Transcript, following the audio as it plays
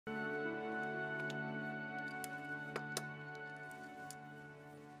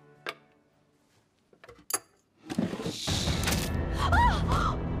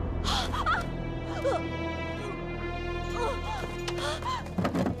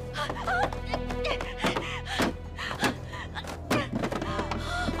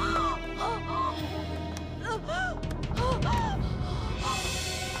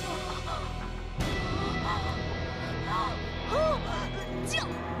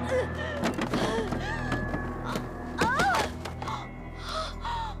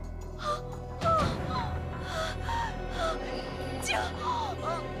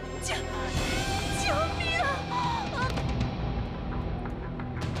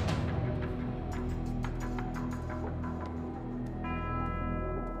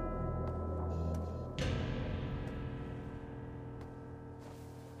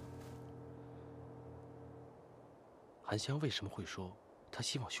韩香为什么会说她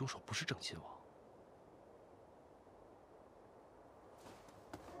希望凶手不是郑亲王？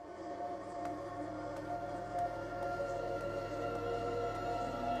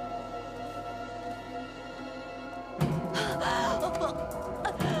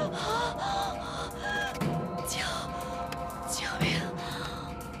救命！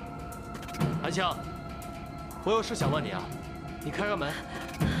韩香，我有事想问你啊，你开个门。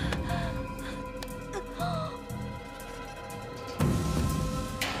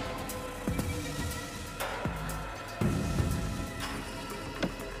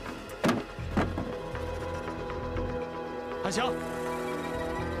 韩香，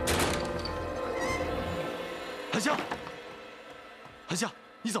韩香，韩香，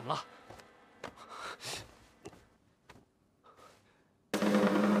你怎么了？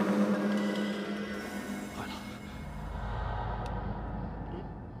坏了！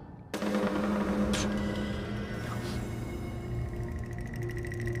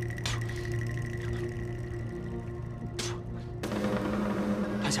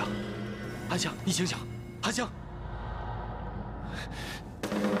韩香，韩香，你醒醒！韩香。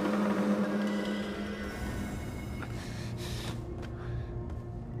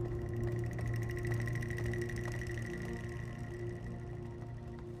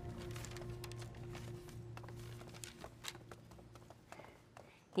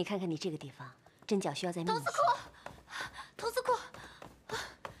 你看看你这个地方，针脚需要再密一些。童子库，童子库，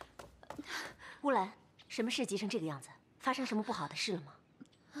乌兰，什么事急成这个样子？发生什么不好的事了吗？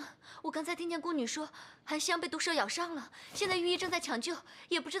我刚才听见宫女说，韩香被毒蛇咬伤了，现在御医正在抢救，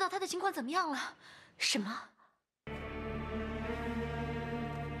也不知道她的情况怎么样了。什么？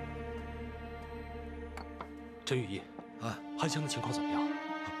陈御医，啊，韩香的情况怎么样？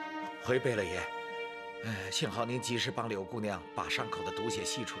回贝勒爷。 幸好您及时帮柳姑娘把伤口的毒血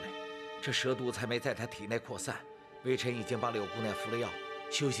吸出来，这蛇毒才没在她体内扩散。微臣已经帮柳姑娘服了药，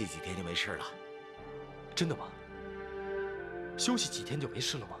休息几天就没事了。真的吗？休息几天就没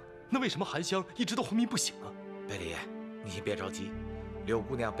事了吗？那为什么韩香一直都昏迷不醒呢？贝勒爷，你先别着急。柳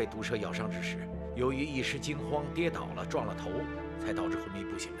姑娘被毒蛇咬伤之时，由于一时惊慌跌倒了，撞了头，才导致昏迷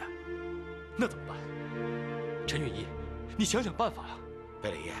不醒的。那怎么办？陈御医，你想想办法呀！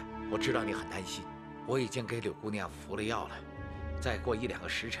贝勒爷，我知道你很担心。 我已经给柳姑娘服了药了，再过1、2个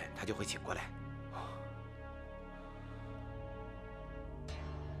时辰，她就会醒过来。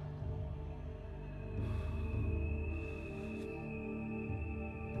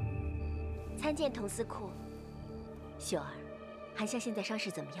参见童司库。秀儿，韩香现在伤势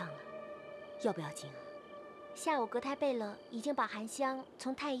怎么样了？要不要紧啊？下午格台贝勒已经把韩香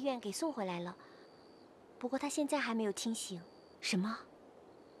从太医院给送回来了，不过她现在还没有清醒。什么？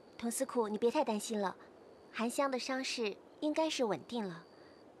 童司库，你别太担心了，韩香的伤势应该是稳定了。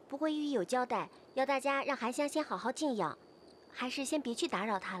不过御医有交代，要大家让韩香先好好静养，还是先别去打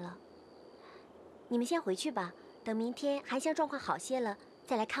扰她了。你们先回去吧，等明天韩香状况好些了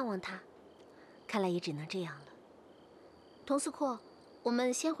再来看望她。看来也只能这样了。童司库，我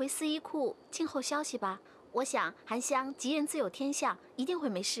们先回四医库静候消息吧。我想韩香吉人自有天相，一定会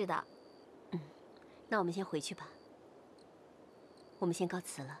没事的。那我们先回去吧。我们先告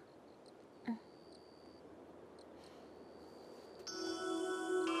辞了。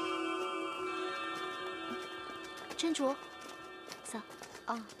 斟酌，走。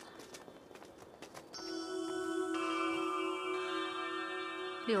啊。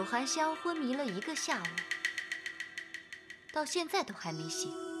柳寒香昏迷了1个下午，到现在都还没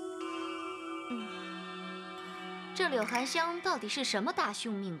醒。这柳寒香到底是什么大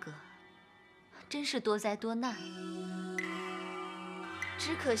凶命格？真是多灾多难。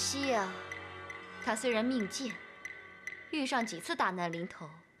只可惜呀，她虽然命贱，遇上几次大难临头，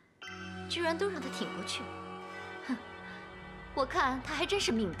居然都让她挺过去。 我看她还真是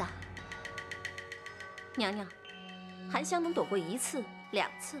命大。娘娘，韩香能躲过1次、2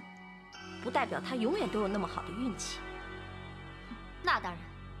次，不代表她永远都有那么好的运气。那当然，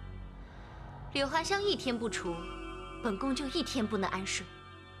柳寒香1天不除，本宫就1天不能安睡。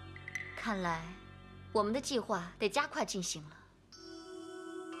看来我们的计划得加快进行了。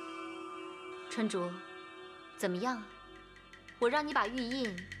春竹，怎么样？我让你把玉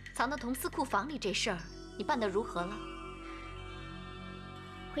印藏到童司库房里这事儿，你办得如何了？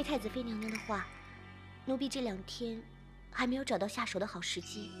 回太子妃娘娘的话，奴婢这2天还没有找到下手的好时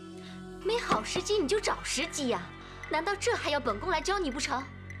机。没好时机你就找时机呀！难道这还要本宫来教你不成？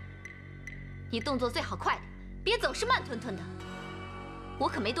你动作最好快点，别总是慢吞吞的，我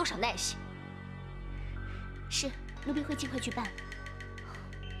可没多少耐心。是，奴婢会尽快去办。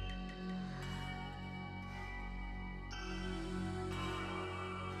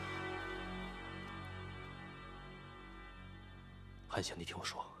韩香，你听我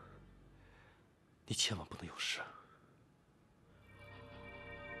说，你千万不能有事。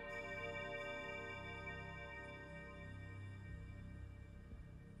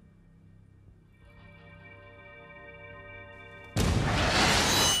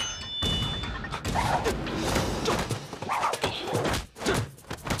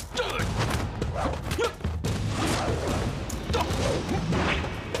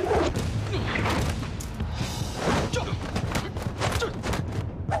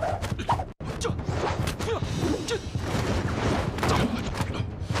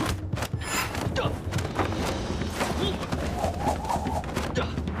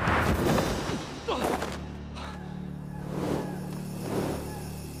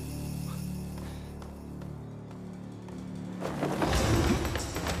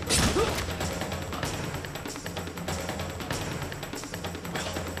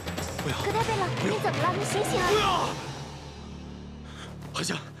葛太贝勒，你怎么了？你醒醒啊！不要！韩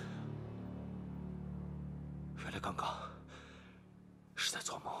香，原来刚刚是在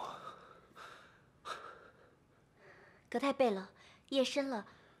做梦。葛太贝勒，夜深了，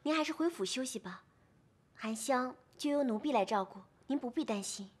您还是回府休息吧。韩香就由奴婢来照顾，您不必担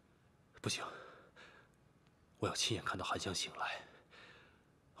心。不行，我要亲眼看到韩香醒来，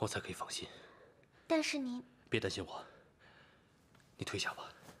我才可以放心。但是您别担心我，你退下吧。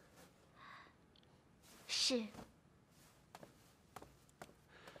是。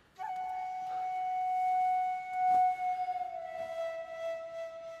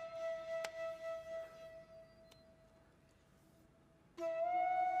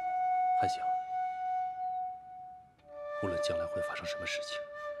韩香，无论将来会发生什么事情，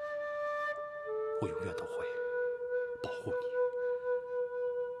我永远都会保护你，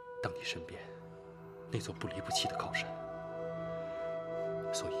当你身边那座不离不弃的靠山。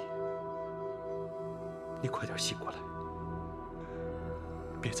所以，你快点醒过来，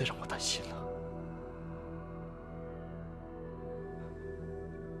别再让我担心了。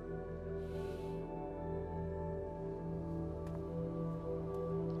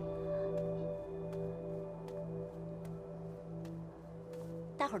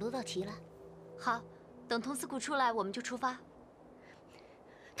大伙儿都到齐了。好，等童司库出来，我们就出发。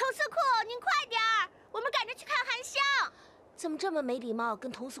童司库，您快点儿，我们赶着去看韩香。怎么这么没礼貌，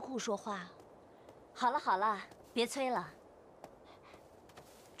跟童司库说话？好了好了，别催了。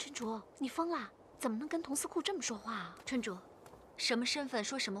春竹，你疯了？怎么能跟童司库这么说话啊？春竹，什么身份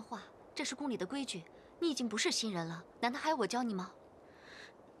说什么话，这是宫里的规矩。你已经不是新人了，难道还要我教你吗？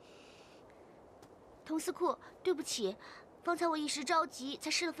童司库，对不起，方才我一时着急，才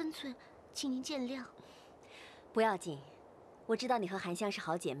失了分寸，请您见谅。不要紧，我知道你和韩香是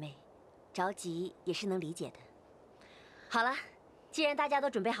好姐妹，着急也是能理解的。好了，既然大家都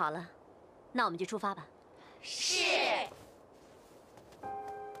准备好了，那我们就出发吧。是。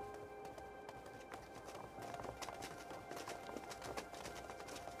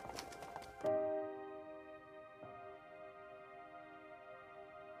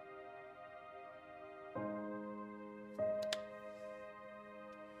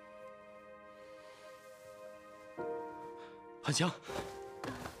韩香，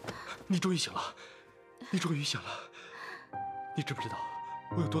你终于醒了，你终于醒了。你知不知道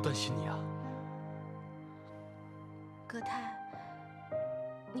我有多担心你啊？葛太，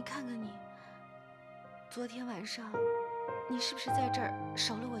你看看你，昨天晚上你是不是在这儿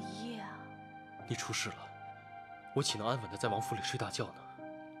守了我一夜啊？你出事了，我岂能安稳的在王府里睡大觉呢？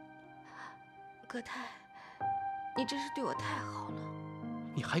葛太，你真是对我太好了。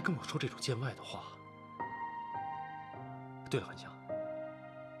你还跟我说这种见外的话？对了，韩香，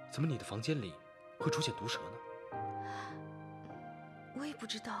怎么你的房间里会出现毒蛇呢？我也不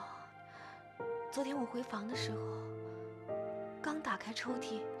知道。昨天我回房的时候，刚打开抽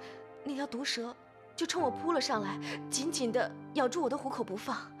屉，那条毒蛇就冲我扑了上来，紧紧地咬住我的虎口不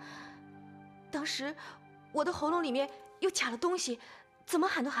放。当时我的喉咙里面又卡了东西，怎么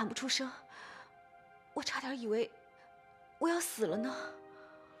喊都喊不出声。我差点以为我要死了呢。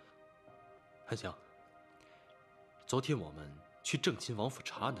韩香，昨天我们去正亲王府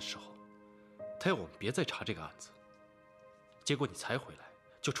查案的时候，他要我们别再查这个案子，结果你才回来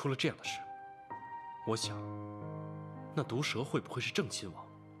就出了这样的事。我想，那毒蛇会不会是正亲王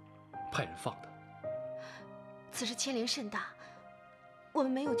派人放的？此事牵连甚大，我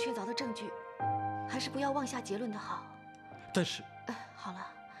们没有确凿的证据，还是不要妄下结论的好。但是，好了，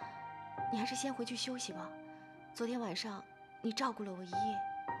你还是先回去休息吧。昨天晚上你照顾了我一夜，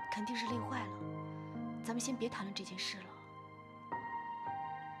肯定是累坏了。咱们先别谈论这件事了。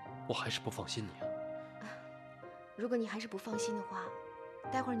我还是不放心你啊。如果你还是不放心的话，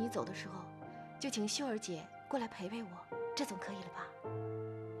待会儿你走的时候，就请秀儿姐过来陪陪我。这总可以了吧？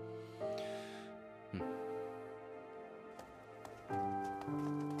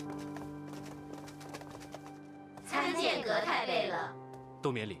参见阁太贝了。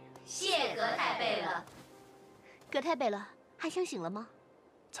都免礼。谢阁太贝了。阁太贝了，韩香醒了吗？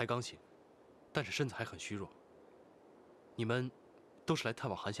才刚醒，但是身子还很虚弱。你们都是来探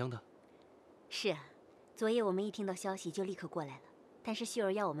望韩香的？是啊，昨夜我们一听到消息就立刻过来了，但是秀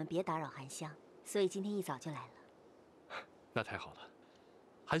儿要我们别打扰韩香，所以今天一早就来了。那太好了。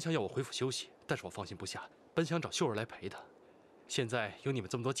韩香要我回府休息，但是我放心不下，本想找秀儿来陪她。现在有你们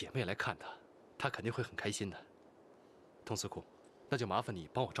这么多姐妹来看她，她肯定会很开心的。佟司库，那就麻烦你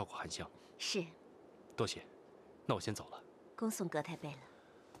帮我照顾韩香。是，多谢。那我先走了。恭送阁太贝了。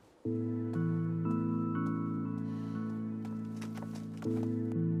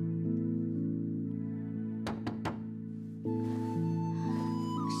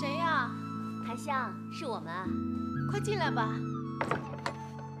谁呀？韩香，是我们啊。快进来吧。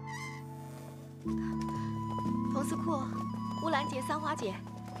佟司库、乌兰姐、三花姐、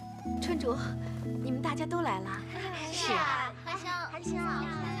春竹，你们大家都来了。是啊。韩香，你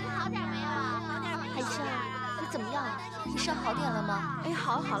好点没有啊？韩香，你怎么样啊？你伤好点了吗？哎，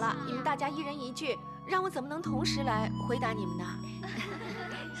好了好了，你们大家一人一句，让我怎么能同时来回答你们呢？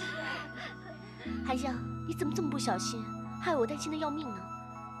韩香，你怎么这么不小心，害我担心的要命呢？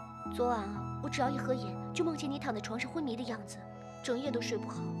昨晚啊，我只要一合眼，就梦见你躺在床上昏迷的样子，整夜都睡不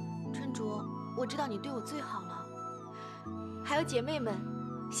好。春竹，我知道你对我最好了。还有姐妹们，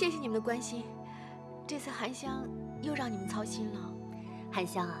谢谢你们的关心。这次韩香又让你们操心了。韩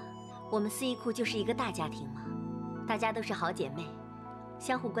香啊，我们四医库就是一个大家庭嘛，大家都是好姐妹，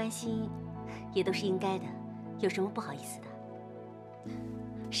相互关心也都是应该的，有什么不好意思的？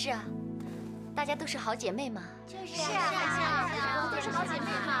是啊，大家都是好姐妹嘛。是啊，韩香，都是好姐妹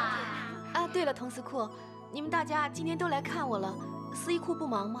嘛。啊，对了，佟司库，你们大家今天都来看我了，四医库不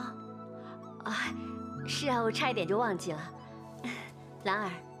忙吗？啊，是啊，我差一点就忘记了。兰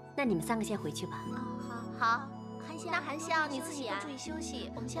儿，那你们三个先回去吧。好，那韩香你自己多注意休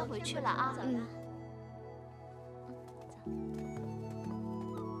息，我们先回去了啊。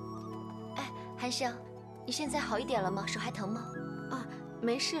哎，韩香，你现在好一点了吗？手还疼吗？啊，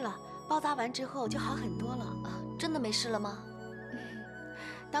没事了，包扎完之后就好很多了。啊，真的没事了吗？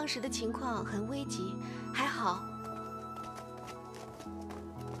当时的情况很危急，还好。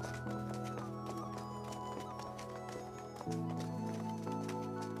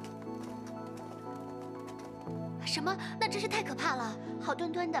什么？那真是太可怕了！好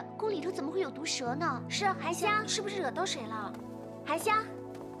端端的宫里头怎么会有毒蛇呢？是啊，韩香，是不是惹到谁了？韩香，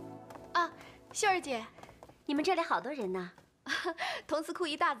啊，秀儿姐，你们这里好多人呢。佟司库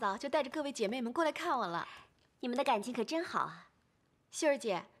一大早就带着各位姐妹们过来看我了，你们的感情可真好啊。秀儿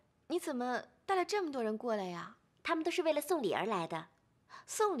姐，你怎么带了这么多人过来呀？他们都是为了送礼而来的。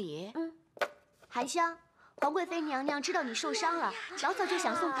送礼？韩香，皇贵妃娘娘知道你受伤了，老早就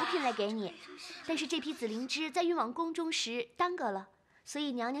想送补品来给你，但是这批紫灵芝在运往宫中时耽搁了，所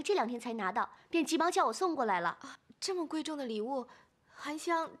以娘娘这2天才拿到，便急忙叫我送过来了。这么贵重的礼物，韩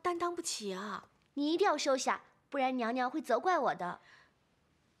香担当不起啊！你一定要收下，不然娘娘会责怪我的。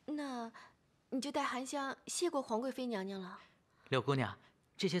那，你就代韩香谢过皇贵妃娘娘了。六姑娘，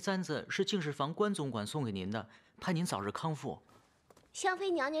这些簪子是敬事房关总管送给您的，盼您早日康复。香妃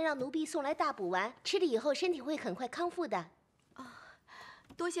娘娘让奴婢送来大补丸，吃了以后身体会很快康复的。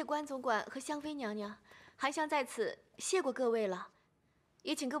多谢关总管和香妃娘娘，韩香在此谢过各位了，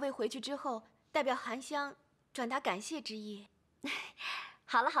也请各位回去之后代表韩香转达感谢之意。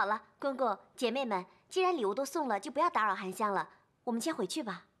好了好了，公公姐妹们，既然礼物都送了，就不要打扰韩香了，我们先回去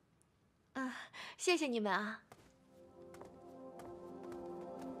吧。谢谢你们啊。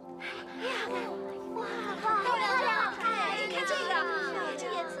哇，漂亮！看这个，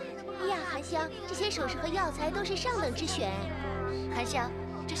这颜色也那么好。哎呀，韩香，这些首饰和药材都是上等之选。韩香，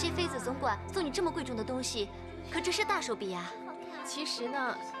这些妃子总管送你这么贵重的东西，可真是大手笔啊。其实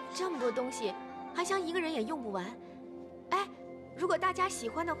呢，这么多东西，韩香一个人也用不完。哎，如果大家喜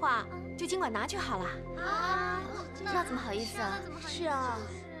欢的话，就尽管拿去好了。那怎么好意思啊？是啊。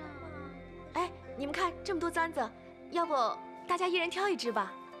哎，你们看这么多簪子，要不大家一人挑一只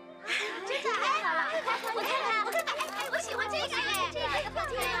吧？真的太好了！我看看，哎，我喜欢这个耶，这个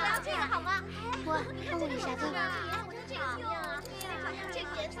漂亮，这个好吗？哇，看我一下看。我的这个怎么样啊？这个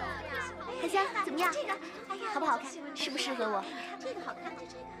颜色韩香怎么样？这个好不好看？适不适合我？这个好看，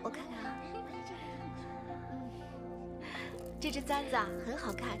我看看啊。这只簪子啊，很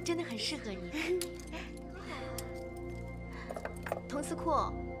好看，真的很适合你。佟司库，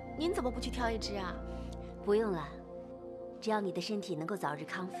您怎么不去挑一只啊？不用了，只要你的身体能够早日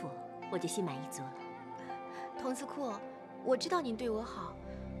康复，我就心满意足了。佟司库，我知道您对我好，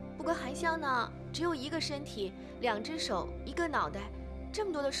不过韩香呢，只有一个身体，2只手，1个脑袋，这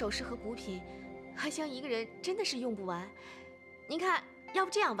么多的首饰和补品，韩香一个人真的是用不完。您看，要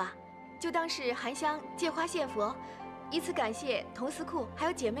不这样吧，就当是韩香借花献佛，以此感谢同司库还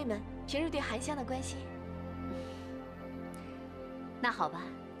有姐妹们平日对韩香的关心。那好吧，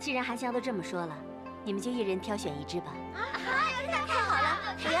既然韩香都这么说了，你们就1人挑选1只吧。太好了，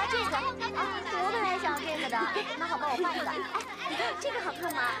我要这个。我本来想要这个的，那好，帮我换一个。哎，你看这个好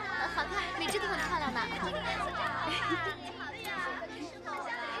看吗？好看，每只都很漂亮呢。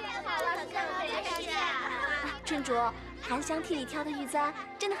春竹，韩香替你挑的玉簪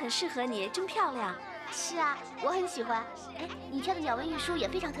真的很适合你，真漂亮。是啊，我很喜欢。哎，你挑的鸟纹玉梳也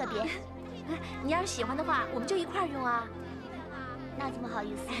非常特别。你要是喜欢的话，我们就一块儿用啊。那怎么好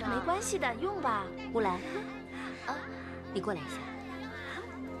意思呢？没关系的，用吧。乌兰，你过来一下。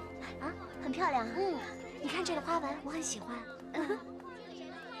啊，很漂亮。你看这个花纹，我很喜欢。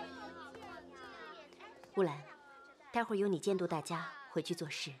乌兰，待会儿由你监督大家回去做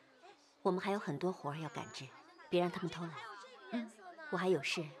事，我们还有很多活儿要赶制，别让他们偷懒。我还有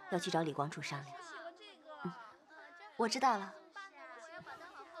事要去找李光柱商量。我知道了。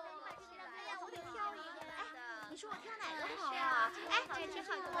你说我挑哪个好啊？哎，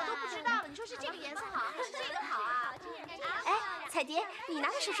我都不知道了。你说是这个颜色好，还是这个好啊？哎，彩蝶，你拿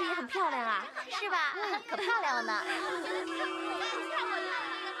的首饰也很漂亮啊，是吧？可漂亮了呢。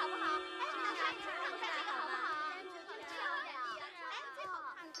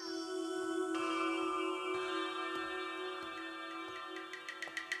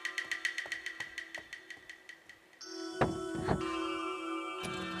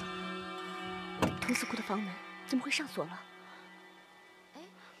同司库的房门怎么会上锁了？哎，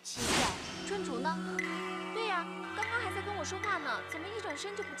奇怪，春竹呢？对呀，刚刚还在跟我说话呢，怎么一转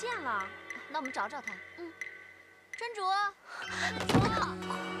身就不见了？那我们找找他。春竹，春竹，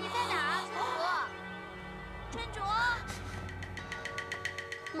你在哪儿？春竹，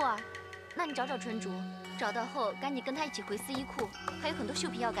木儿，那你找找春竹，找到后赶紧跟他一起回司衣库，还有很多绣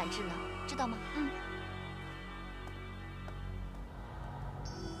皮要赶制呢，知道吗？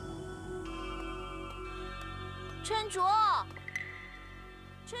春竹，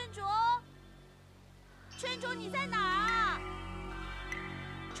春竹，春竹，你在哪儿啊？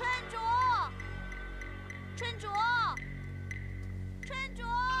春竹，春竹，春竹。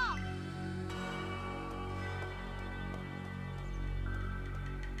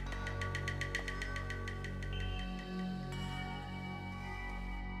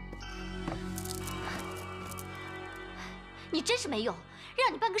你真是没用，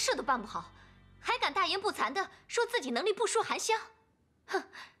让你办个事都办不好，还敢大言不惭的说自己能力不输韩香，哼，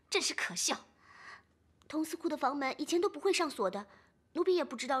真是可笑。同司库的房门以前都不会上锁的，奴婢也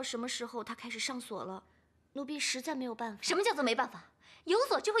不知道什么时候它开始上锁了，奴婢实在没有办法。什么叫做没办法？有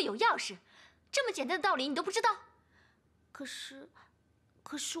锁就会有钥匙，这么简单的道理你都不知道？可是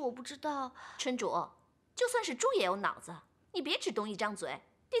我不知道。春竹，就算是猪也有脑子，你别只动一张嘴，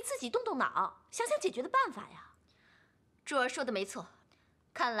得自己动动脑，想想解决的办法呀。珠儿说的没错，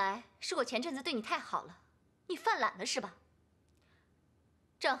看来是我前阵子对你太好了，你犯懒了是吧？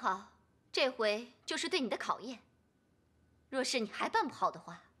正好，这回就是对你的考验。若是你还办不好的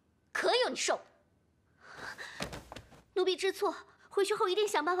话，可有你受的。奴婢知错，回去后一定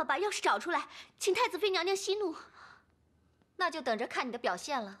想办法把钥匙找出来，请太子妃娘娘息怒。那就等着看你的表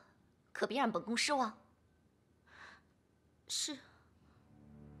现了，可别让本宫失望。是。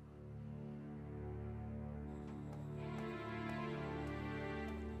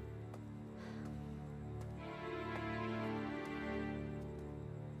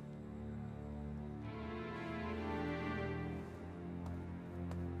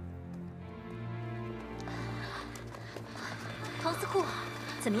陶司库，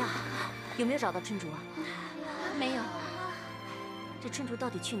怎么样？有没有找到春竹啊？没有。这春竹到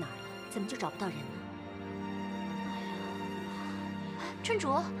底去哪儿了？怎么就找不到人呢？春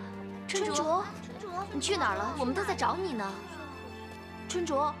竹，你去哪儿了？我们都在找你呢。春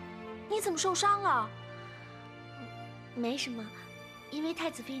竹，你怎么受伤了？没什么，因为太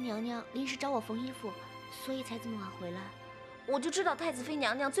子妃娘娘临时找我缝衣服，所以才这么晚回来。我就知道太子妃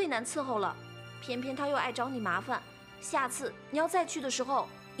娘娘最难伺候了，偏偏她又爱找你麻烦。下次你要再去的时候，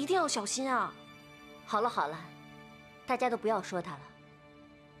一定要小心啊！好了好了，大家都不要说她了，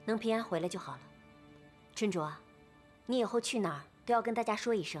能平安回来就好了。春竹啊，你以后去哪儿都要跟大家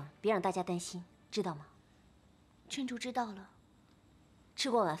说一声，别让大家担心，知道吗？春竹知道了。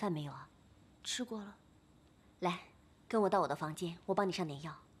吃过晚饭没有啊？吃过了。来，跟我到我的房间，我帮你上点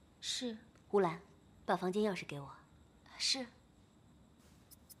药。是。乌兰，把房间钥匙给我。是。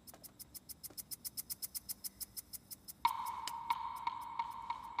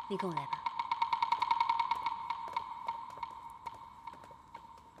你跟我来吧。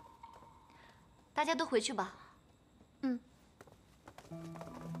大家都回去吧。嗯。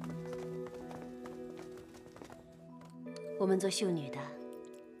我们做秀女的，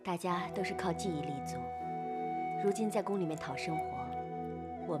大家都是靠技艺立足。如今在宫里面讨生活，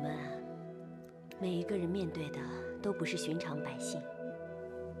我们啊，每一个人面对的都不是寻常百姓，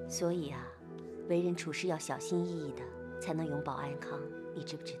所以啊，为人处事要小心翼翼的，才能永保安康。你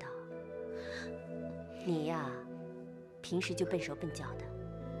知不知道？你呀，平时就笨手笨脚的。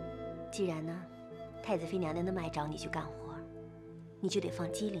既然呢，太子妃娘娘那么爱找你去干活，你就得放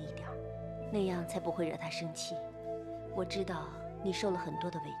机灵一点，那样才不会惹她生气。我知道你受了很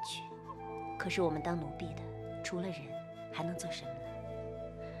多的委屈，可是我们当奴婢的，除了忍，还能做什么呢？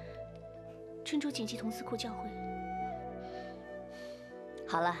春主谨记同司库教诲。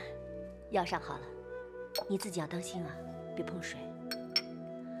好了，药上好了，你自己要当心啊，别碰水。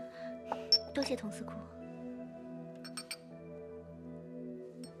多谢同司库。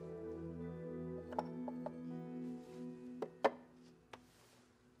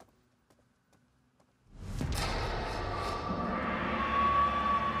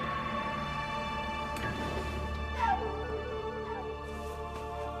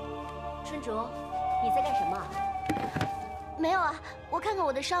春竹，你在干什么？没有啊，我看看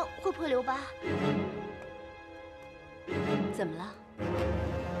我的伤会不会留疤。怎么了？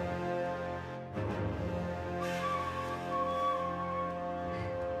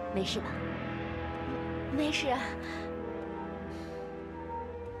没事吧？没事啊。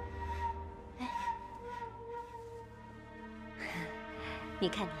你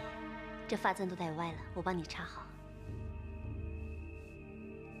看你，这发簪都戴歪了，我帮你插好。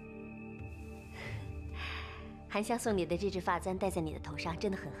韩香送你的这只发簪戴在你的头上，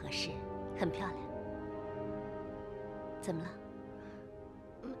真的很合适，很漂亮。怎么了？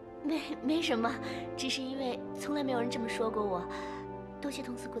没什么，只是因为从来没有人这么说过我。多谢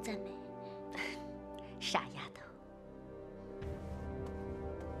同司库赞美。傻丫头。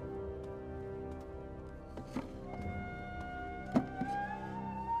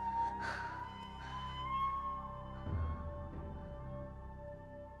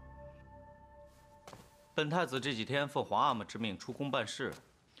本太子这几天奉皇阿玛之命出宫办事，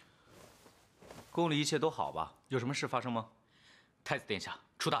宫里一切都好吧？有什么事发生吗？太子殿下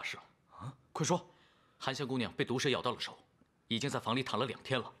出大事了啊！快说，韩香姑娘被毒蛇咬到了手，已经在房里躺了2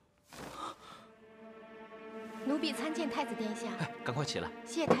天了。奴婢参见太子殿下。哎，赶快起来！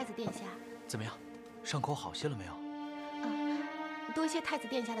谢太子殿下。怎么样，伤口好些了没有？多谢太子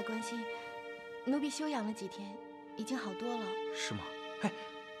殿下的关心，奴婢休养了几天，已经好多了。是吗？哎，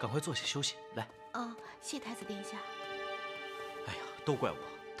赶快坐下休息。来。谢太子殿下。哎呀，都怪我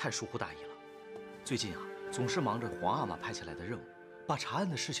太疏忽大意了。最近啊，总是忙着皇阿玛派下来的任务，把查案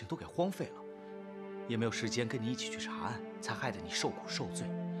的事情都给荒废了，也没有时间跟你一起去查案，才害得你受苦受罪。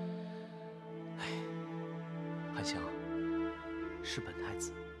哎，韩香，是本太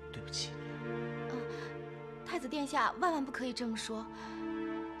子对不起你。太子殿下万万不可以这么说。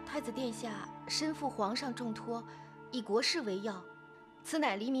太子殿下身负皇上重托，以国事为要，此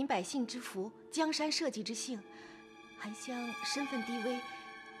乃黎民百姓之福，江山社稷之幸。韩香身份低微，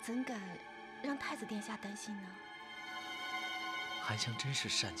怎敢让太子殿下担心呢？韩香真是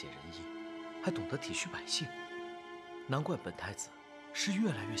善解人意，还懂得体恤百姓，难怪本太子是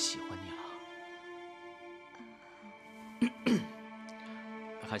越来越喜欢你了。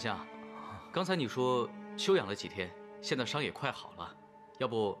韩香，刚才你说休养了几天，现在伤也快好了，要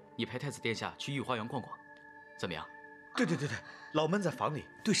不你陪太子殿下去御花园逛逛，怎么样？对，老闷在房里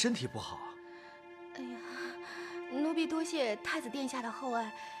对身体不好啊。哎呀，奴婢多谢太子殿下的厚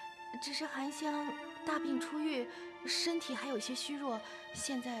爱，只是韩香大病初愈，身体还有些虚弱，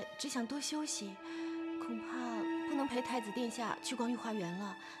现在只想多休息，恐怕不能陪太子殿下去逛御花园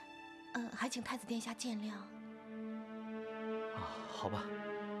了。还请太子殿下见谅。好吧，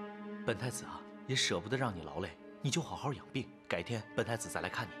本太子啊也舍不得让你劳累，你就好好养病，改天本太子再来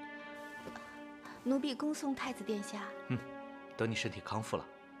看你。奴婢恭送太子殿下。等你身体康复了，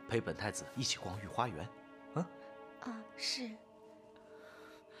陪本太子一起逛御花园。是。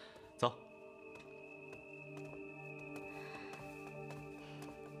走。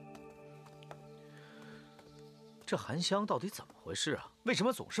这韩香到底怎么回事啊？为什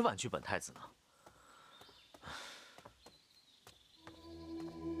么总是婉拒本太子呢？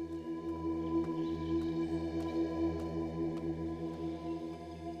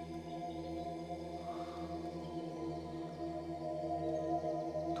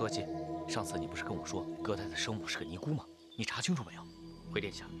多谢，上次你不是跟我说葛太的生母是个尼姑吗？你查清楚没有？回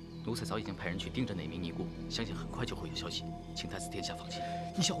殿下，奴才早已经派人去盯着那名尼姑，相信很快就会有消息，请太子殿下放心。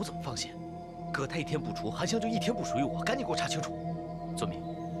你想我怎么放心？葛太一天不出，韩香就一天不属于我，赶紧给我查清楚。遵命，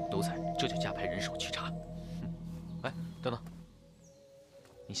奴才这就加派人手去查。哎，等等，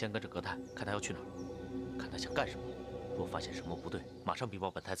你先跟着葛太，看他要去哪儿，看他想干什么。若发现什么不对，马上禀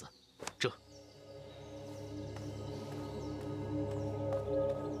报本太子。这。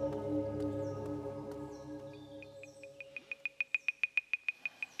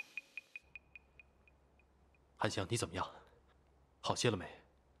 韩香，你怎么样？好些了没？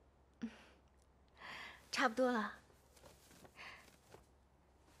差不多了。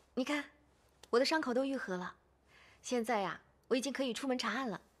你看，我的伤口都愈合了，现在呀，我已经可以出门查案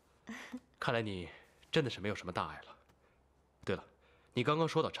了。看来你真的是没有什么大碍了。对了，你刚刚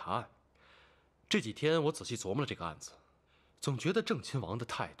说到查案，这几天我仔细琢磨了这个案子，总觉得郑亲王的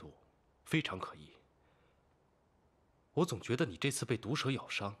态度非常可疑。我总觉得你这次被毒蛇咬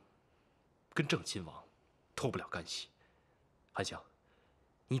伤，跟郑亲王 脱不了干系，韩香，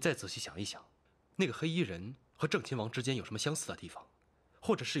你再仔细想一想，那个黑衣人和郑亲王之间有什么相似的地方，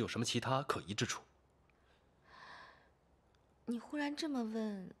或者是有什么其他可疑之处？你忽然这么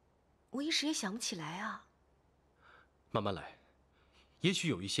问，我一时也想不起来啊。慢慢来，也许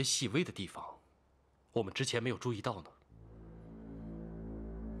有一些细微的地方，我们之前没有注意到呢。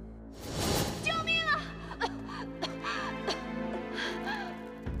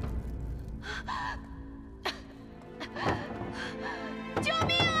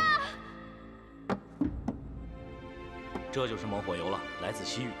 这就是猛火油了，来自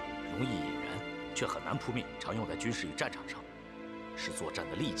西域，容易引燃，却很难扑灭，常用在军事与战场上，是作战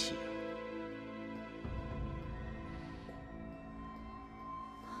的利器。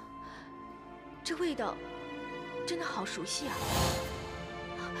这味道真的好熟悉啊！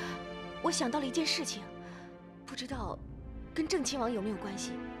我想到了一件事情，不知道跟郑亲王有没有关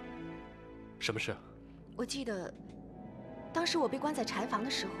系？什么事？我记得当时我被关在禅房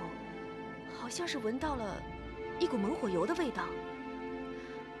的时候，好像是闻到了 一股猛火油的味道。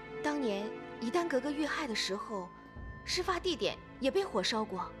当年宜丹格格遇害的时候，事发地点也被火烧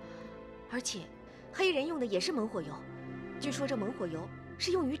过，而且黑衣人用的也是猛火油。据说这猛火油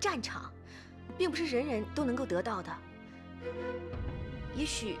是用于战场，并不是人人都能够得到的。也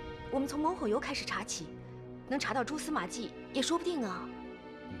许我们从猛火油开始查起，能查到蛛丝马迹也说不定啊。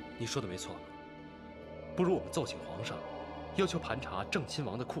你说的没错。不如我们奏请皇上，要求盘查郑亲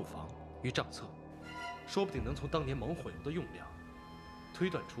王的库房与账册。 说不定能从当年猛火油的用量，推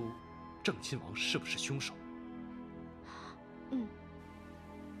断出郑亲王是不是凶手。嗯。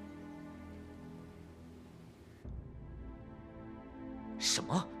什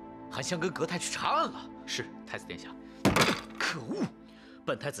么？韩香跟葛太去查案了？是，太子殿下。可恶！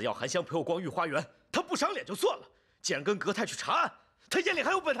本太子要韩香陪我逛御花园，他不赏脸就算了，竟然跟葛太去查案，他眼里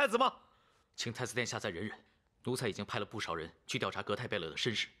还有本太子吗？请太子殿下再忍忍，奴才已经派了不少人去调查葛太贝勒的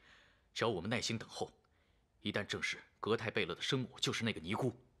身世，只要我们耐心等候。 一旦证实葛太贝勒的生母就是那个尼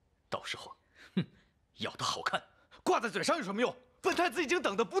姑，到时候，哼，咬得好看。挂在嘴上有什么用？本太子已经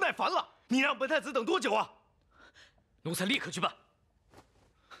等得不耐烦了，你让本太子等多久啊？奴才立刻去办。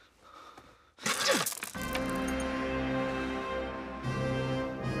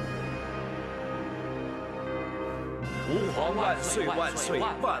吾皇万岁万岁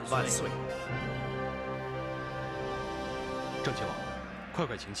万万岁！郑亲王，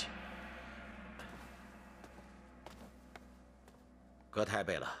快请起。 葛太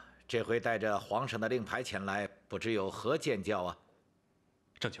贝勒，这回带着皇上的令牌前来，不知有何见教啊？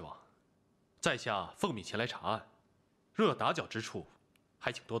郑亲王，在下奉命前来查案，若有打搅之处，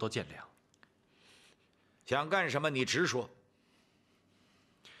还请多多见谅。想干什么，你直说。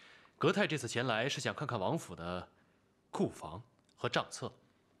葛太这次前来是想看看王府的库房和账册。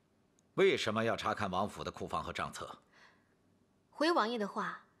为什么要查看王府的库房和账册？回王爷的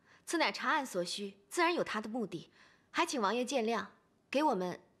话，此乃查案所需，自然有他的目的，还请王爷见谅。 给我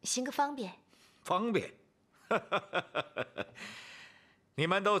们行个方便。方便？你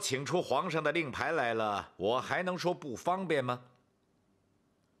们都请出皇上的令牌来了，我还能说不方便吗？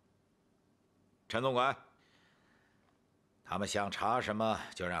陈总管，他们想查什么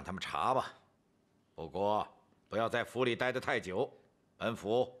就让他们查吧，不过不要在府里待得太久，本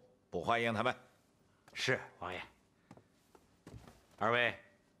府不欢迎他们。是，王爷。二位，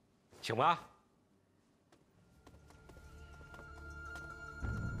请吧。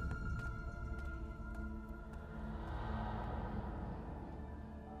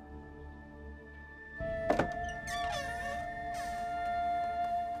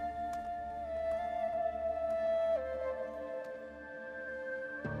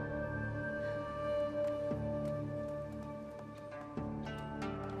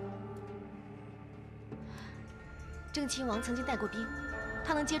郑亲王曾经带过兵，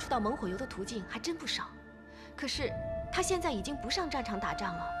他能接触到猛火油的途径还真不少。可是他现在已经不上战场打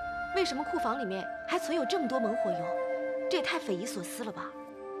仗了，为什么库房里面还存有这么多猛火油？这也太匪夷所思了吧！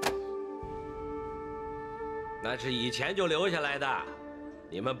那是以前就留下来的，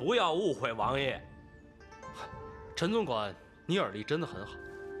你们不要误会王爷。陈总管，你耳力真的很好。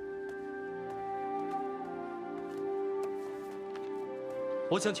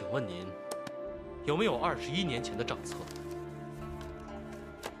我想请问您，有没有21年前的账册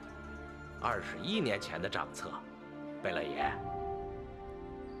？21年前的账册，贝勒爷，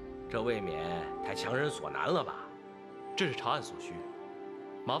这未免太强人所难了吧？这是查案所需，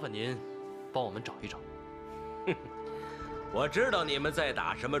麻烦您帮我们找一找。我知道你们在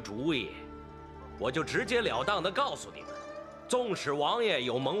打什么主意，我就直截了当地告诉你们：纵使王爷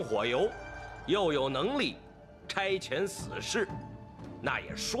有猛火油，又有能力差遣死士，那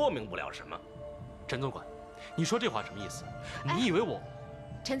也说明不了什么。陈总管，你说这话什么意思？你以为我……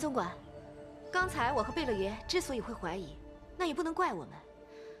陈总管，刚才我和贝勒爷之所以会怀疑，那也不能怪我们。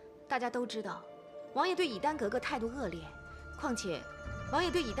大家都知道，王爷对以丹格格态度恶劣，况且王爷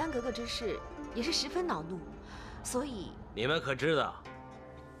对以丹格格之事也是十分恼怒，所以你们可知道，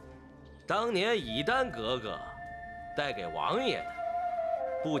当年以丹格格带给王爷的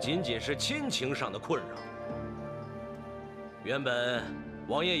不仅仅是亲情上的困扰。原本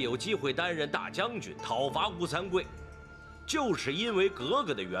王爷有机会担任大将军，讨伐吴三桂，就是因为格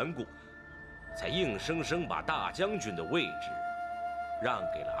格的缘故，才硬生生把大将军的位置让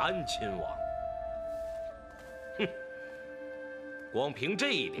给了安亲王。哼，光凭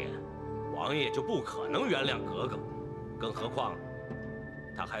这一点，王爷就不可能原谅格格，更何况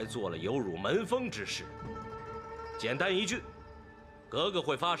他还做了有辱门风之事。简单一句，格格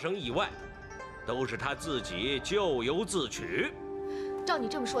会发生意外，都是他自己咎由自取。照你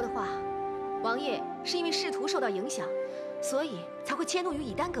这么说的话，王爷是因为仕途受到影响，所以才会迁怒于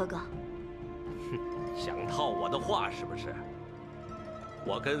以丹格格。哼，想套我的话是不是？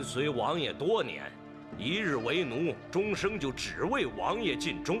我跟随王爷多年，一日为奴，终生就只为王爷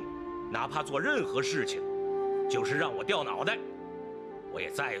尽忠，哪怕做任何事情，就是让我掉脑袋，我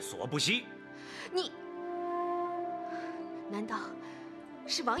也在所不惜。你，难道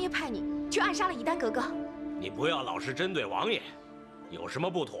是王爷派你去暗杀了以丹格格？你不要老是针对王爷，有什么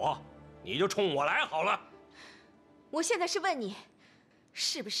不妥，你就冲我来好了。我现在是问你，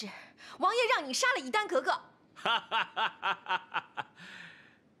是不是王爷让你杀了以丹格格？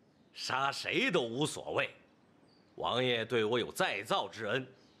杀谁都无所谓，王爷对我有再造之恩，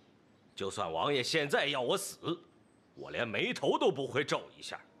就算王爷现在要我死，我连眉头都不会皱一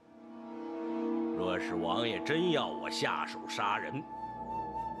下。若是王爷真要我下手杀人，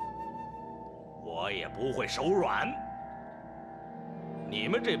我也不会手软。你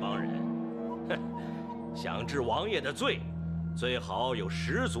们这帮人，哼，想治王爷的罪，最好有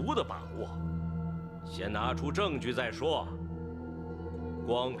十足的把握，先拿出证据再说。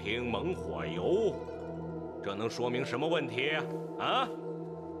光凭猛火油，这能说明什么问题啊？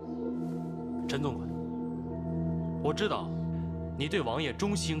陈总管，我知道你对王爷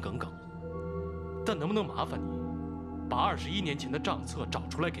忠心耿耿，但能不能麻烦你把21年前的账册找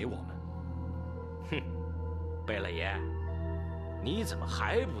出来给我们？哼，贝勒爷，你怎么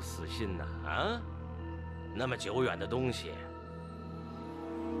还不死心呢？啊，那么久远的东西，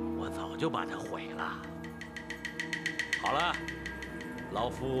我早就把它毁了。好了。老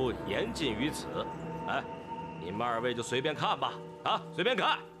夫言尽于此，哎，你们二位就随便看吧，啊，随便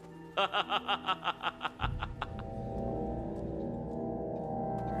看。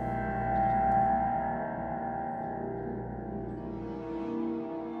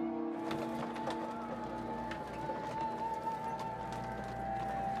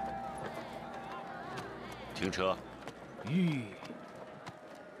停车。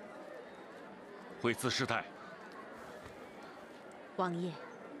惠慈师太。王爷，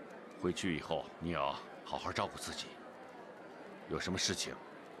回去以后你要好好照顾自己，有什么事情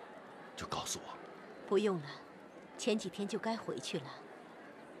就告诉我。不用了，前几天就该回去了，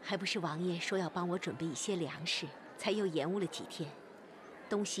还不是王爷说要帮我准备一些粮食，才又延误了几天。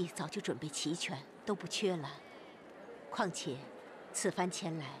东西早就准备齐全，都不缺了。况且，此番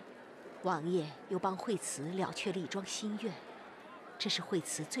前来，王爷又帮惠慈了却了一桩心愿，这是惠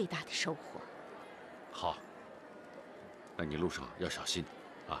慈最大的收获。好。那你路上要小心，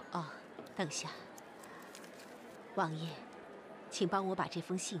啊！哦，等下，王爷，请帮我把这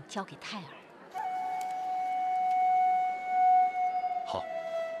封信交给泰儿。好，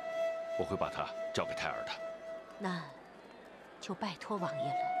我会把它交给泰儿的。那，就拜托王爷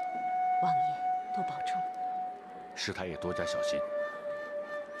了，王爷多保重。师太也多加小心，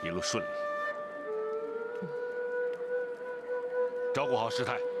一路顺利。照顾好师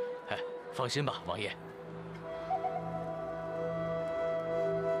太。哎，放心吧，王爷。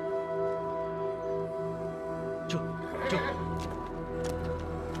这。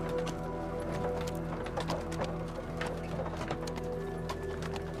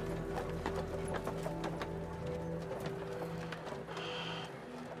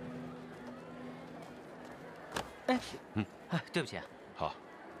哎，对不起。好。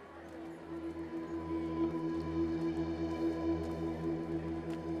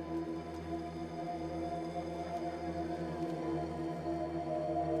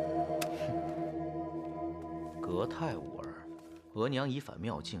格泰吾儿，额娘已返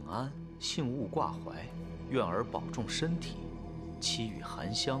庙静安，幸勿挂怀，愿儿保重身体，期与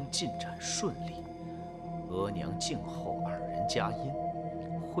含香进展顺利。额娘静候二人佳音，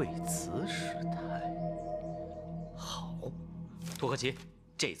惠慈师太。好，托克奇，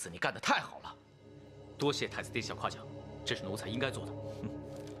这次你干得太好了，多谢太子殿下夸奖，这是奴才应该做的。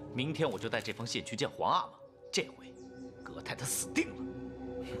明天我就带这封信去见皇阿玛，这回格泰他死定了。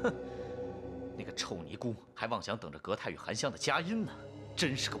哼，那个臭尼姑还妄想等着格泰与含香的佳音呢，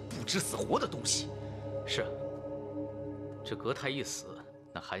真是个不知死活的东西。是啊，这格泰一死，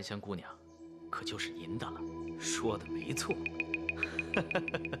那含香姑娘可就是您的了。说的没错，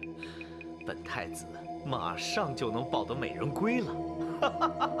本太子马上就能抱得美人归了。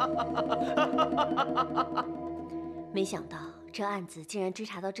没想到这案子竟然追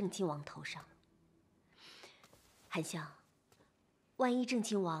查到正亲王头上。含香，万一正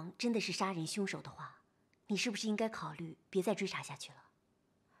亲王真的是杀人凶手的话，你是不是应该考虑别再追查下去了？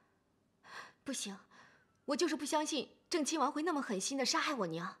不行，我就是不相信正亲王会那么狠心的杀害我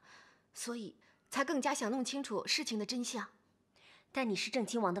娘，所以才更加想弄清楚事情的真相。但你是正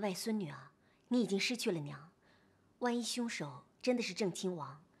亲王的外孙女啊，你已经失去了娘，万一凶手真的是正亲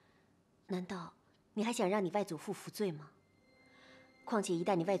王，难道你还想让你外祖父负罪吗？况且一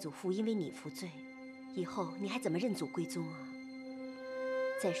旦你外祖父因为你负罪，以后你还怎么认祖归宗啊？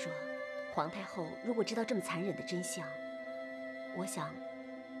再说，皇太后如果知道这么残忍的真相，我想，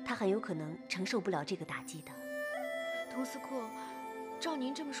她很有可能承受不了这个打击的。童司库，照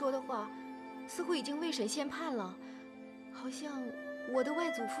您这么说的话，似乎已经未审先判了，好像我的外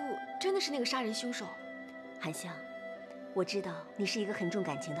祖父真的是那个杀人凶手。含香，我知道你是一个很重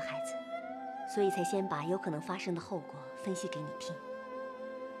感情的孩子，所以才先把有可能发生的后果分析给你听。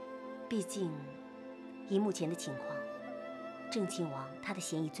毕竟，以目前的情况，正亲王他的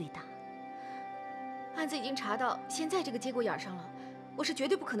嫌疑最大。案子已经查到现在这个节骨眼上了，我是绝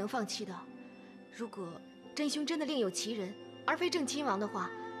对不可能放弃的。如果真凶真的另有其人，而非正亲王的话，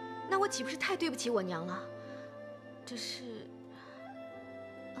那我岂不是太对不起我娘了？只是，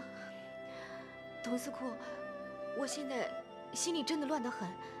童司库，我现在心里真的乱得很，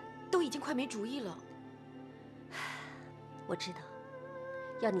都已经快没主意了。我知道，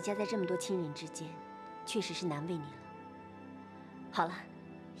要你夹在这么多亲人之间，确实是难为你了。好了，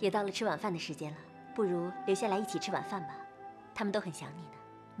也到了吃晚饭的时间了，不如留下来一起吃晚饭吧，他们都很想你呢。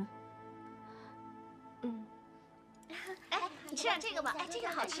哎，你吃点这个吧，哎，这个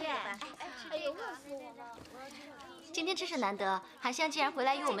好吃哎，哎呦，饿死我了！今天真是难得，含香竟然回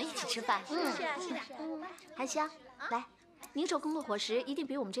来与我们一起吃饭。是啊，是啊。含香，来，您手工的伙食一定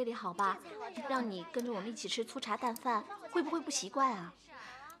比我们这里好吧？让你跟着我们一起吃粗茶淡饭，会不会不习惯啊？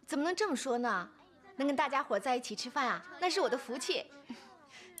怎么能这么说呢？能跟大家伙在一起吃饭啊，那是我的福气。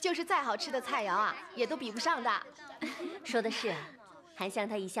就是再好吃的菜肴啊，也都比不上的。说的是啊，含香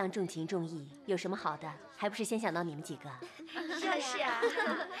她一向重情重义，有什么好的，还不是先想到你们几个？是啊，是啊。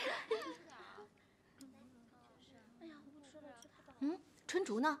春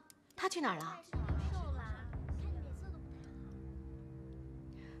竹呢？她去哪儿了？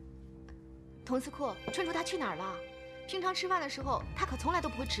童司库，春竹她去哪儿了？平常吃饭的时候，她可从来都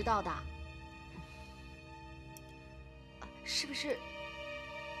不会迟到的。是不是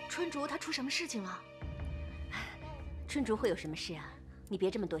春竹她出什么事情了？春竹会有什么事啊？你别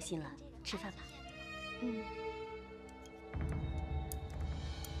这么多心了，吃饭吧。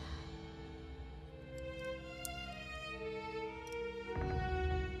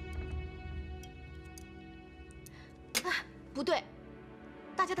不对，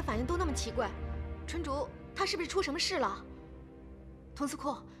大家的反应都那么奇怪，春竹她是不是出什么事了？童司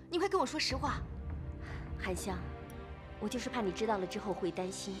库，你快跟我说实话。含香，我就是怕你知道了之后会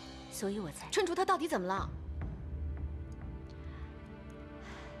担心，所以我才……春竹她到底怎么了？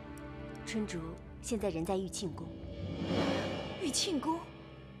春竹现在人在玉庆宫。玉庆宫？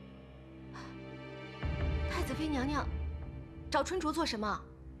太子妃娘娘找春竹做什么？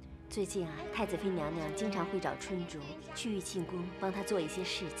最近啊，太子妃娘娘经常会找春竹去玉庆宫帮她做一些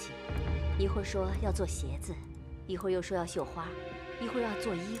事情，一会儿说要做鞋子，一会儿又说要绣花，一会儿要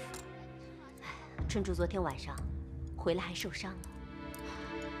做衣服。春竹昨天晚上回来还受伤了。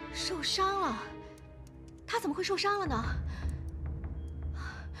受伤了？她怎么会受伤了呢？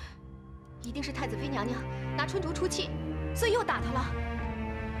一定是太子妃娘娘拿春竹出气，所以又打她了。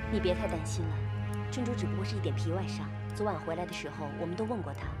你别太担心了，春竹只不过是一点皮外伤。昨晚回来的时候，我们都问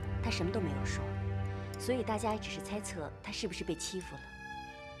过她，她什么都没有说，所以大家也只是猜测她是不是被欺负了。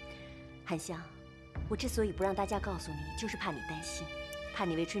韩香，我之所以不让大家告诉你，就是怕你担心，怕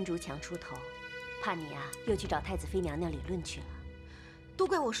你为春竹强出头，怕你啊又去找太子妃娘娘理论去了。都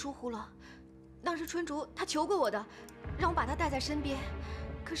怪我疏忽了，当时春竹她求过我的，让我把她带在身边，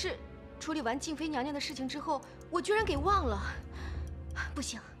可是。处理完静妃娘娘的事情之后，我居然给忘了。不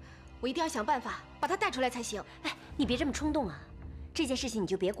行，我一定要想办法把她带出来才行。哎，你别这么冲动啊！这件事情你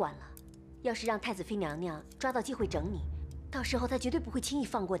就别管了。要是让太子妃娘娘抓到机会整你，到时候她绝对不会轻易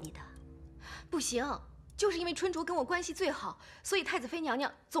放过你的。不行，就是因为春竹跟我关系最好，所以太子妃娘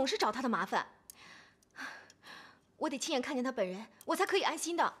娘总是找她的麻烦。我得亲眼看见她本人，我才可以安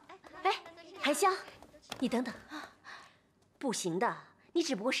心的。哎，韩香，你等等，不行的。你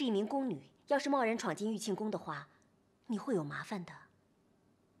只不过是一名宫女，要是贸然闯进玉庆宫的话，你会有麻烦的。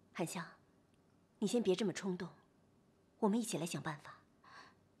韩香，你先别这么冲动，我们一起来想办法。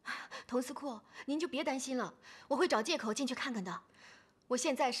佟司库，您就别担心了，我会找借口进去看看的。我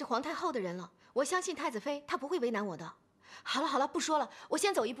现在是皇太后的人了，我相信太子妃她不会为难我的。好了好了，不说了，我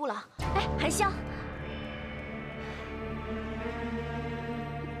先走一步了。哎，韩香。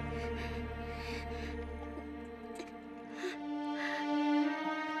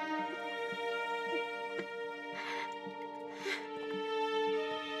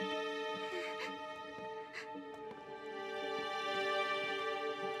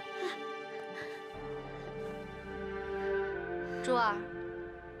珠儿，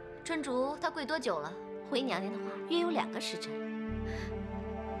春竹她跪多久了？回娘娘的话，约有2个时辰。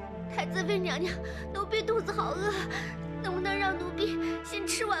太子妃娘娘，奴婢肚子好饿，能不能让奴婢先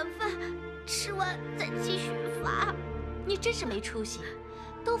吃晚饭，吃完再继续罚？你真是没出息，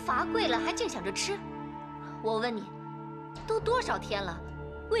都罚跪了还净想着吃。我问你，都多少天了，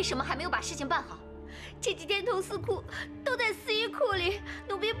为什么还没有把事情办好？这几天佟司库都在司衣库里，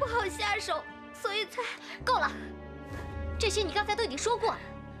奴婢不好下手，所以才……够了。这些你刚才都已经说过了。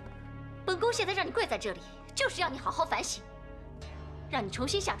本宫现在让你跪在这里，就是要你好好反省，让你重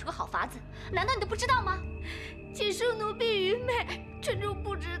新想出个好法子。难道你都不知道吗？请恕奴婢愚昧，春竹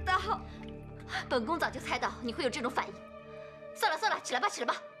不知道。本宫早就猜到你会有这种反应。算了算了，起来吧起来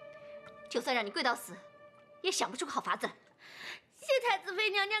吧。就算让你跪到死，也想不出个好法子。谢太子妃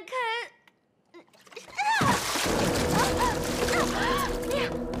娘娘开恩。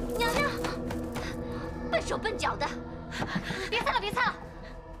娘娘，笨手笨脚的。别猜了，别猜了！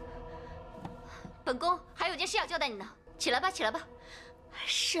本宫还有件事要交代你呢，起来吧，起来吧。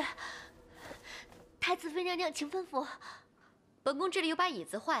是。太子妃娘娘，请吩咐。本宫这里有把椅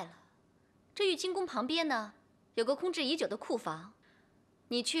子坏了，这玉清宫旁边呢有个空置已久的库房，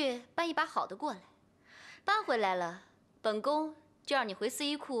你去搬一把好的过来。搬回来了，本宫就让你回司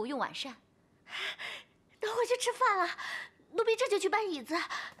衣库用晚膳。等会就吃饭了，奴婢这就去搬椅子。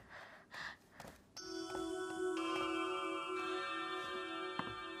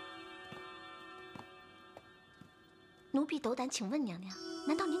奴婢斗胆，请问娘娘，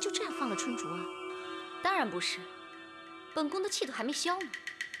难道您就这样放了春竹啊？当然不是，本宫的气度还没消呢。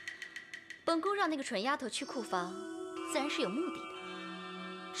本宫让那个蠢丫头去库房，自然是有目的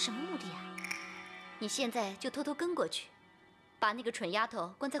的。什么目的啊？你现在就偷偷跟过去，把那个蠢丫头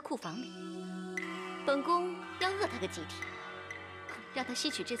关在库房里。本宫要饿她个几天，让她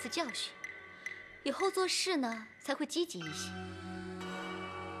吸取这次教训，以后做事呢才会积极一些。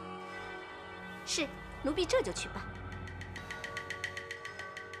是，奴婢这就去办。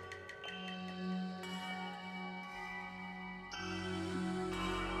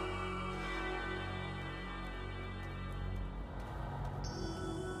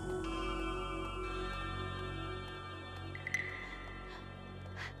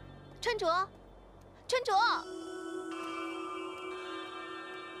春竹，春竹，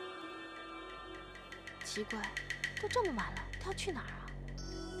奇怪，都这么晚了，他要去哪儿啊？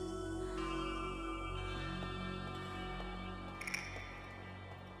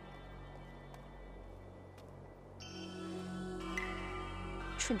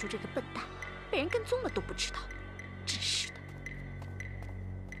春竹这个笨蛋，被人跟踪了都不知道，真是的。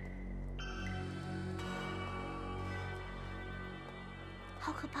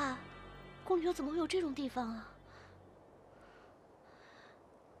好可怕！宫里头怎么会有这种地方啊？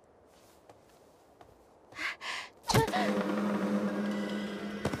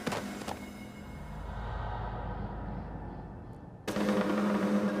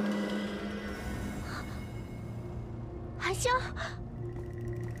韩香，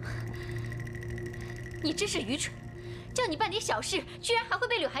你真是愚蠢！叫你办点小事，居然还会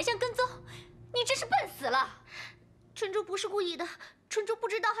被柳寒香跟踪，你真是笨死了！春珠不是故意的，春珠不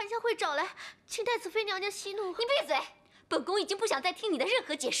知道韩香会找来请太子妃娘娘息怒。你闭嘴！本宫已经不想再听你的任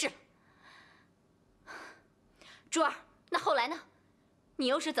何解释了。珠儿，那后来呢？你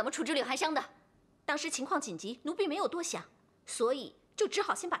又是怎么处置柳寒香的？当时情况紧急，奴婢没有多想，所以就只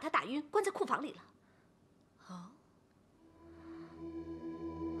好先把她打晕，关在库房里了。哦。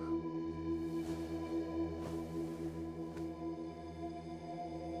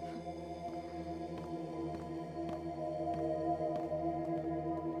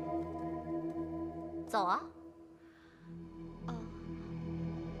走啊！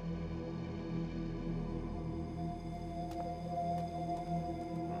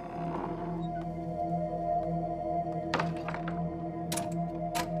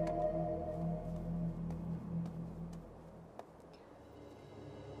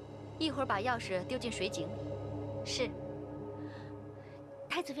一会儿把钥匙丢进水井里。是。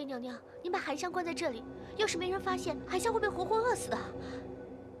太子妃娘娘，您把韩香关在这里，要是没人发现，韩香会被活活饿死的。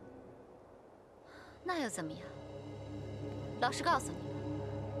那又怎么样？老实告诉你吧，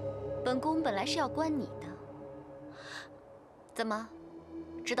本宫本来是要关你的。怎么，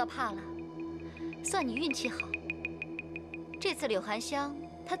知道怕了？算你运气好。这次柳寒香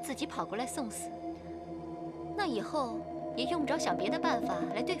她自己跑过来送死，那以后也用不着想别的办法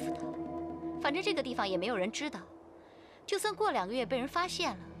来对付她。反正这个地方也没有人知道，就算过2个月被人发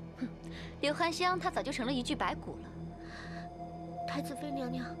现了，哼，柳寒香她早就成了一具白骨了。太子妃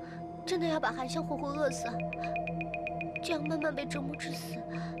娘娘，真的要把韩香活活饿死，这样慢慢被折磨致死，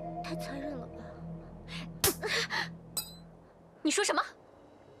太残忍了吧？你说什么？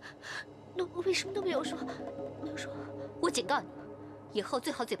奴婢什么都没有说，没有说。我警告你，以后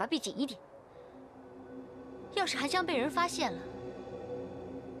最好嘴巴闭紧一点。要是韩香被人发现了，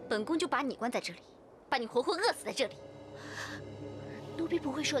本宫就把你关在这里，把你活活饿死在这里。奴婢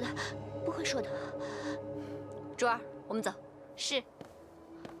不会说的，不会说的。珠儿，我们走。是。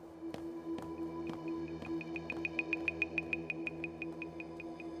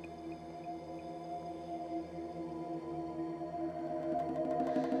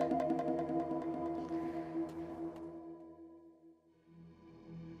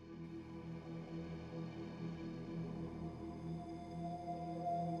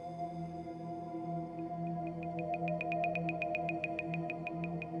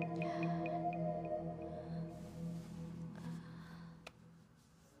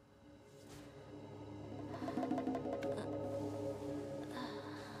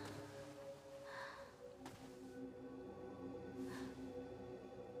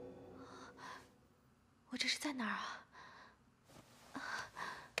我这是在哪儿啊？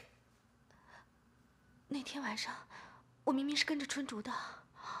那天晚上，我明明是跟着春竹的。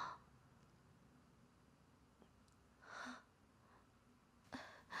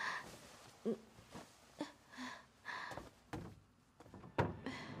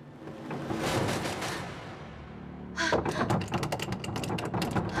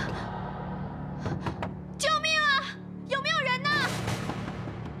救命啊！有没有人呢？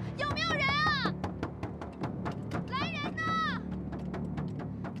有没有人啊？来人呐！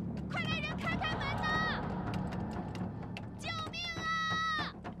快来人，开开门呐！救命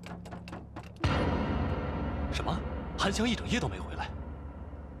啊！什么？韩香一整夜都没回来？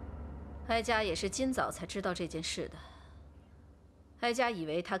哀家也是今早才知道这件事的。哀家以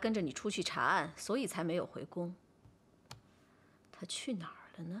为他跟着你出去查案，所以才没有回宫。他去哪儿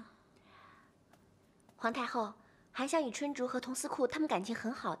了呢？皇太后，韩香与春竹和童司库他们感情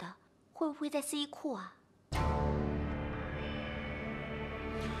很好的，会不会在司仪库啊？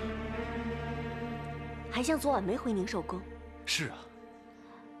韩香昨晚没回宁寿宫。是啊。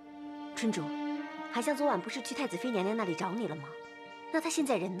春竹，韩香昨晚不是去太子妃娘娘那里找你了吗？那她现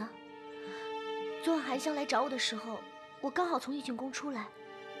在人呢？昨晚韩香来找我的时候，我刚好从御景宫出来。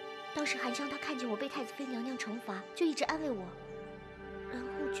当时韩香她看见我被太子妃娘娘惩罚，就一直安慰我，然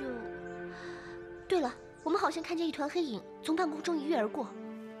后就……对了，我们好像看见一团黑影从半空中一跃而过。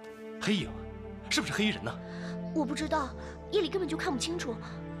黑影？是不是黑衣人呢？我不知道，夜里根本就看不清楚，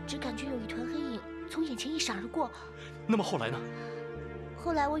只感觉有一团黑影从眼前一闪而过。那么后来呢？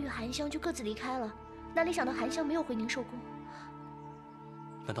后来我与韩香就各自离开了，哪里想到韩香没有回宁寿宫。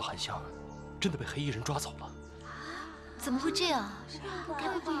难道韩香真的被黑衣人抓走了？怎么会这样？该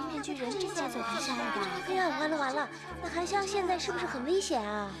不会面具人真借走韩香了吧？哎呀，完了完了，那韩香现在是不是很危险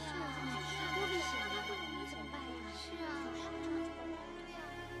啊？多危险啊！他会容易怎么办呀？是啊。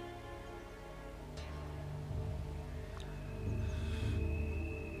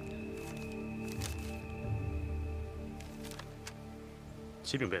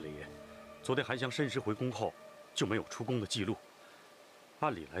启禀贝勒爷，昨天韩香申时回宫后就没有出宫的记录。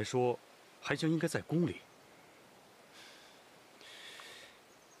按理来说，韩香应该在宫里。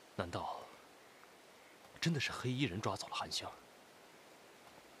难道真的是黑衣人抓走了韩香？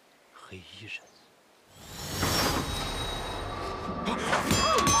黑衣人。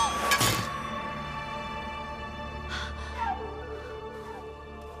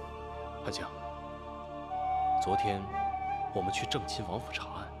 韩香，昨天我们去正亲王府查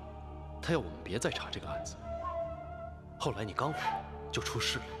案，他要我们别再查这个案子。后来你刚回来就出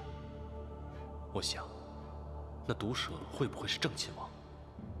事了。我想，那毒蛇会不会是正亲王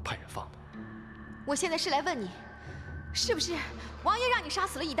派人放的？我现在是来问你，是不是王爷让你杀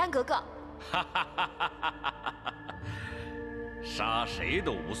死了以丹格格？哈哈哈哈哈哈！杀谁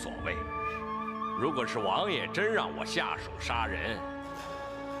都无所谓。如果是王爷真让我下手杀人，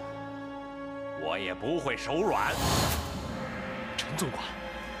我也不会手软。陈总管，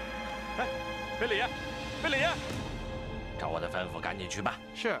哎，贝勒爷，贝勒爷，照我的吩咐，赶紧去办。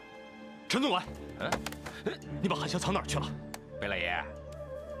是，陈总管。你把韩香藏哪儿去了？贝勒爷，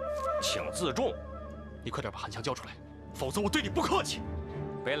请自重。你快点把韩香交出来，否则我对你不客气。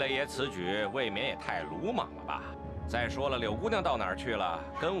贝勒爷此举未免也太鲁莽了吧？再说了，柳姑娘到哪儿去了？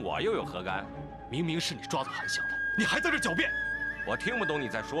跟我又有何干？明明是你抓走韩香的，你还在这狡辩！我听不懂你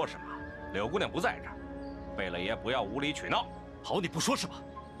在说什么。柳姑娘不在这儿，贝勒爷不要无理取闹。好，你不说是吧？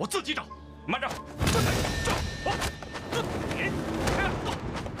我自己找。慢着，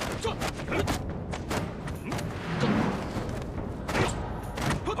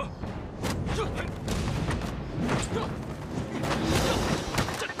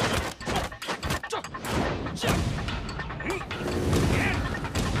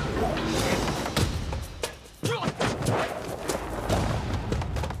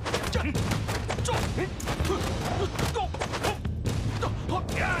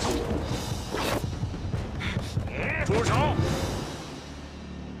住手！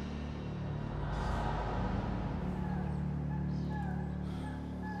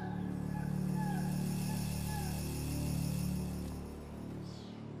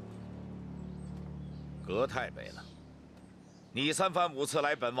葛太尉了，你3番5次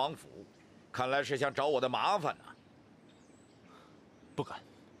来本王府，看来是想找我的麻烦呢。不敢，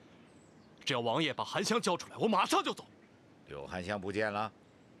只要王爷把韩香交出来，我马上就走。柳韩香不见了，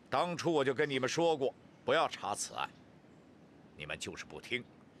当初我就跟你们说过，不要查此案。你们就是不听，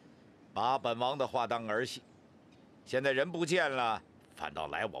把本王的话当儿戏。现在人不见了，反倒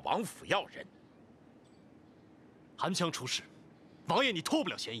来我王府要人。韩香出事，王爷你脱不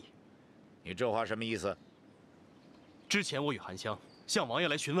了嫌疑。你这话什么意思？之前我与韩香向王爷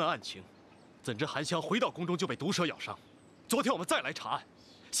来询问案情，怎知韩香回到宫中就被毒蛇咬伤。昨天我们再来查案，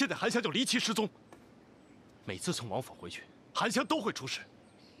现在韩香就离奇失踪。每次从王府回去，韩香都会出事。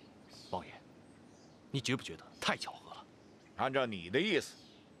王爷，你觉不觉得太巧合了？按照你的意思，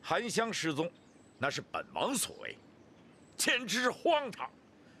韩香失踪，那是本王所为，简直是荒唐！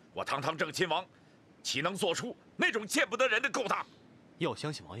我堂堂正亲王，岂能做出那种见不得人的勾当？要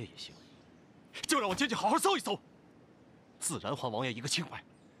相信王爷也行，就让我进去好好搜一搜，自然还王爷一个清白。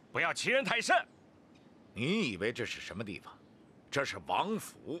不要欺人太甚！你以为这是什么地方？这是王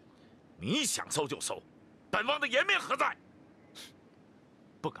府，你想搜就搜，本王的颜面何在？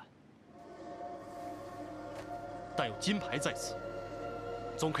不敢。但有金牌在此，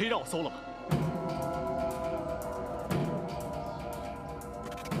总可以让我搜了吧？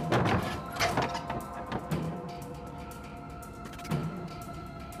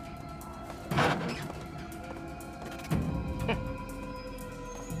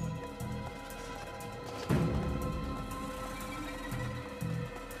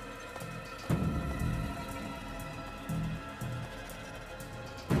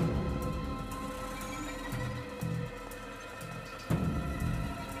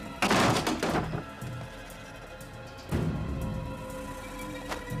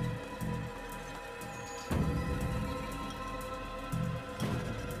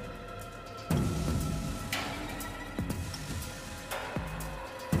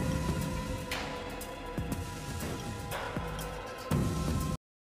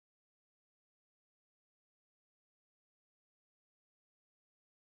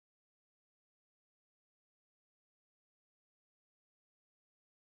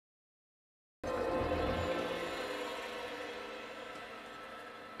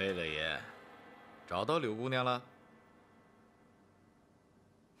贝勒爷，找到柳姑娘了？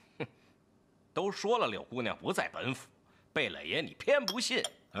哼，都说了柳姑娘不在本府，贝勒爷你偏不信。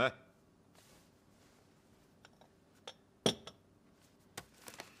哎，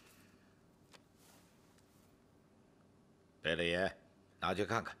贝勒爷，拿去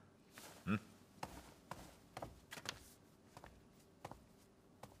看看。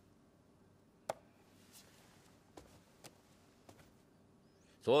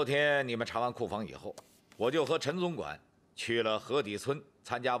昨天你们查完库房以后，我就和陈总管去了河底村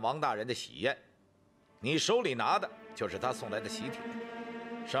参加王大人的喜宴。你手里拿的就是他送来的喜帖，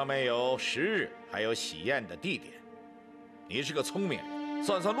上面有时日，还有喜宴的地点。你是个聪明人，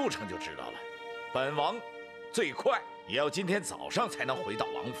算算路程就知道了。本王最快也要今天早上才能回到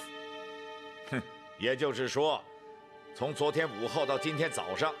王府。哼，也就是说，从昨天午后到今天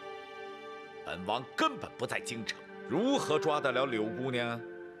早上，本王根本不在京城，如何抓得了柳姑娘啊？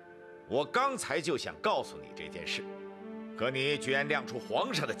我刚才就想告诉你这件事，可你居然亮出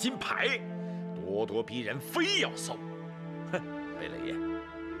皇上的金牌，咄咄逼人，非要搜。哼，贝勒爷，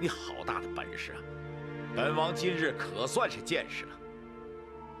你好大的本事啊！本王今日可算是见识了。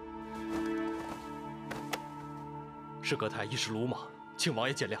是阁太一时鲁莽，请王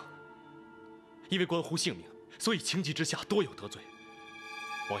爷见谅。因为关乎性命，所以情急之下多有得罪。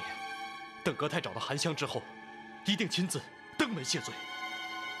王爷，等阁太找到韩香之后，一定亲自登门谢罪。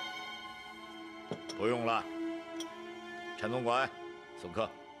不用了，陈总管，送客。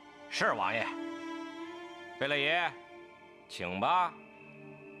是王爷。贝勒爷，请吧。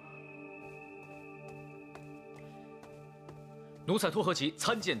奴才托何其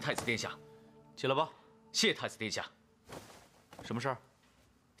参见太子殿下。起来吧。谢太子殿下。什么事儿？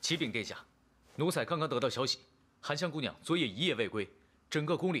启禀殿下，奴才刚刚得到消息，韩香姑娘昨夜一夜未归，整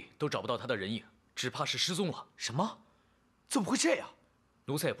个宫里都找不到她的人影，只怕是失踪了。什么？怎么会这样？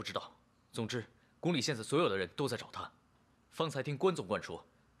奴才也不知道。总之，宫里现在所有的人都在找她。方才听关总管说，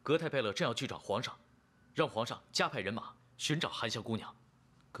阁太贝勒正要去找皇上，让皇上加派人马寻找韩香姑娘。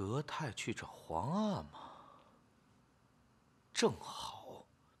阁太去找皇阿玛，正好，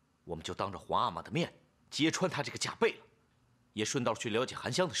我们就当着皇阿玛的面揭穿她这个假贝勒，也顺道去了解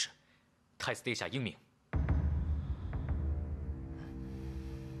韩香的事。太子殿下英明。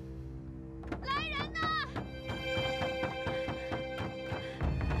来人呐！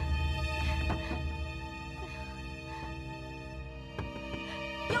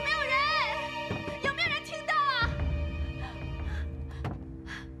有没有人？有没有人听到啊？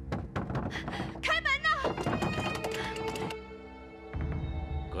开门呐！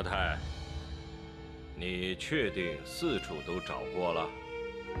阁太，你确定四处都找过了？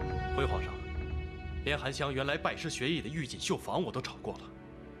回皇上，连韩香原来拜师学艺的御锦绣坊我都找过了，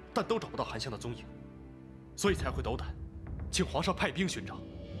但都找不到韩香的踪影，所以才会斗胆，请皇上派兵寻找。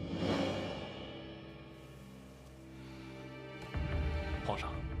皇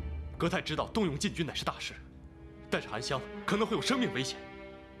上，阁太知道动用禁军乃是大事，但是韩香可能会有生命危险，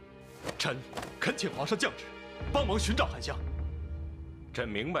臣恳请皇上降旨，帮忙寻找韩香。朕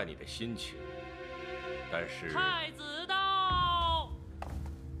明白你的心情，但是太子到。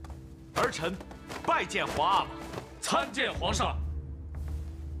儿臣拜见皇阿玛，参见皇上。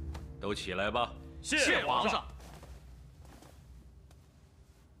都起来吧。谢皇上。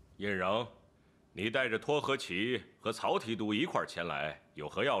胤禛，你带着托和奇和曹提督一块前来，有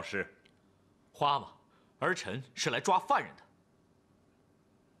何要事？皇阿玛，儿臣是来抓犯人的。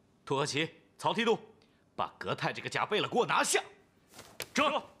托和奇、曹提督，把阁太这个假贝勒给我拿下！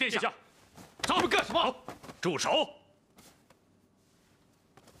这，殿下，咱们干什么？住手！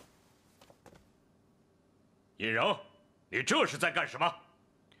胤禛，你这是在干什么？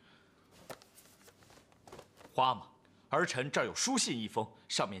皇阿玛，儿臣这儿有书信一封，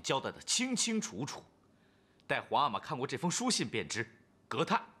上面交代的清清楚楚。待皇阿玛看过这封书信，便知阁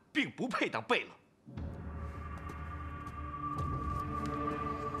太并不配当贝勒。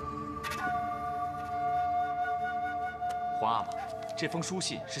皇阿玛，这封书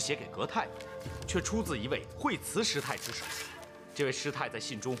信是写给阁太的，却出自一位惠慈师太之手。这位师太在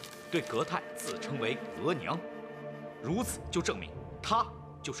信中对阁太自称为额娘，如此就证明她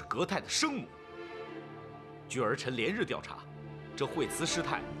就是阁太的生母。据儿臣连日调查，这惠慈师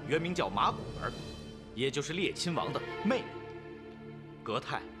太原名叫马古儿，也就是烈亲王的妹妹。阁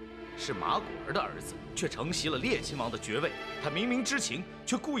太是马古儿的儿子，却承袭了烈亲王的爵位。他明明知情，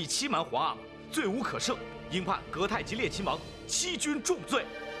却故意欺瞒皇阿玛，罪无可赦，应判阁太及烈亲王欺君重罪。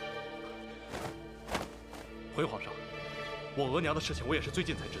回皇上，我额娘的事情我也是最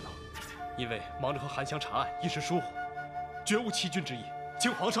近才知道，因为忙着和韩香查案，一时疏忽，绝无欺君之意，请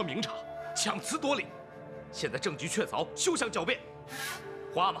皇上明察。强词夺理，现在证据确凿，休想狡辩。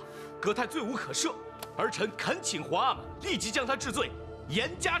皇阿玛，阁太罪无可赦，儿臣恳请皇阿玛立即将他治罪，严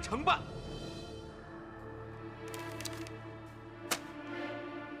加惩办。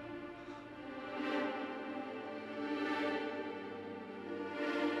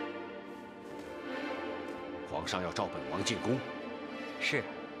皇上要召本王进宫，是，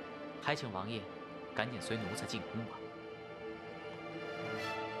还请王爷赶紧随奴才进宫吧。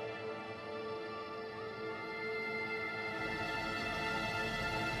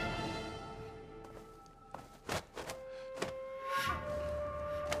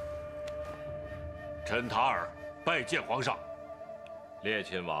臣塔尔拜见皇上。列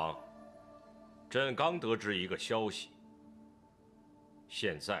亲王，朕刚得知一个消息，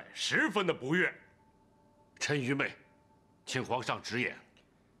现在十分的不悦。臣愚昧，请皇上直言。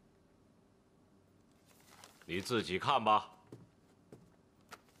你自己看吧。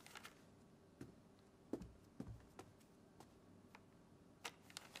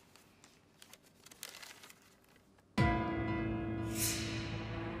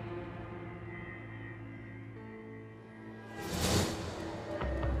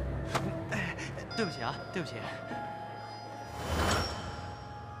对不起啊，对不起。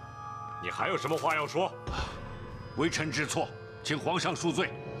你还有什么话要说？微臣知错，请皇上恕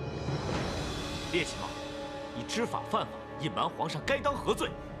罪。列亲王，你知法犯法，隐瞒皇上，该当何罪？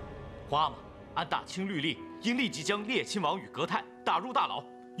皇阿玛按大清律例，应立即将列亲王与格泰打入大牢，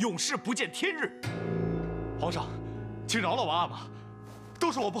永世不见天日。皇上，请饶了王阿玛，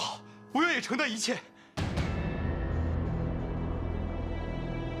都是我不好，我愿意承担一切。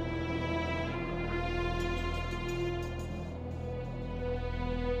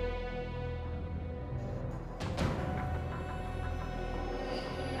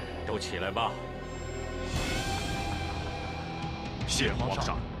都起来吧。谢皇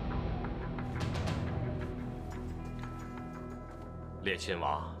上。列亲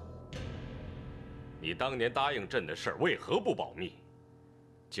王，你当年答应朕的事儿为何不保密？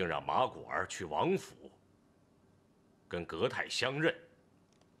竟让马果儿去王府跟格泰相认，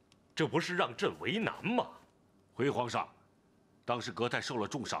这不是让朕为难吗？回皇上，当时格泰受了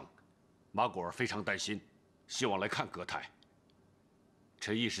重伤，马果儿非常担心，希望来看格泰。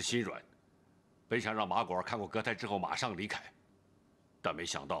臣一时心软，本想让马果儿看过格泰之后马上离开，但没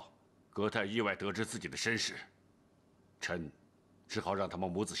想到格泰意外得知自己的身世，臣只好让他们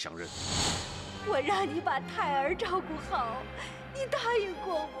母子相认。我让你把泰儿照顾好，你答应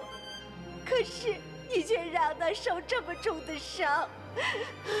过我，可是你却让他受这么重的伤。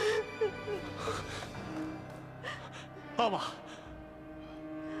阿玛，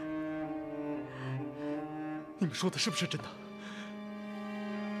你们说的是不是真的？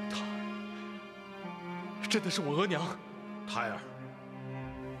真的是我额娘，泰儿。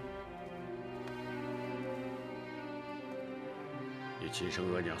你亲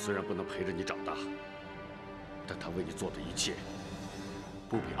生额娘虽然不能陪着你长大，但她为你做的一切，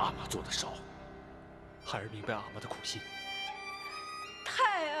不比阿玛做的少。孩儿明白阿玛的苦心。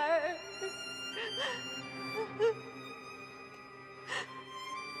泰儿，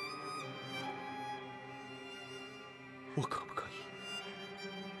我可不可以？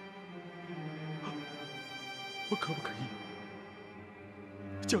我可不可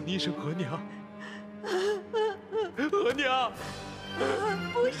以叫你一声额娘？额娘，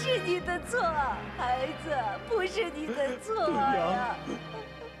不是你的错，孩子，不是你的错呀。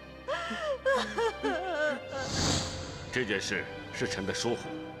这件事是臣的疏忽，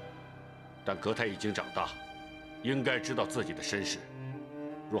但格泰已经长大，应该知道自己的身世。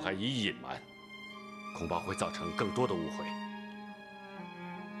若还一一隐瞒，恐怕会造成更多的误会。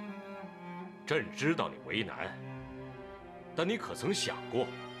朕知道你为难，但你可曾想过，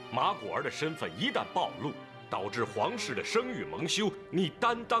马果儿的身份一旦暴露，导致皇室的声誉蒙羞，你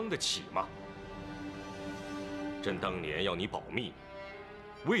担当得起吗？朕当年要你保密，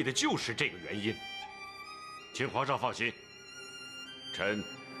为的就是这个原因。请皇上放心，臣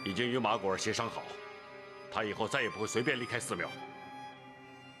已经与马果儿协商好，他以后再也不会随便离开寺庙。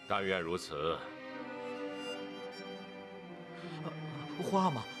但愿如此。皇阿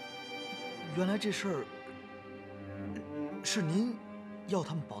玛，原来这事儿是您要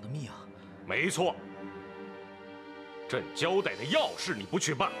他们保的密啊？没错，朕交代的要事你不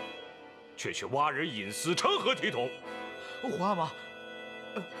去办，却去挖人隐私，成何体统？皇阿玛，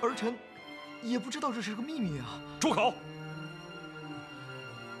儿臣也不知道这是个秘密啊！住口！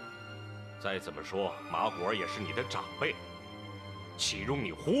再怎么说，马果儿也是你的长辈，岂容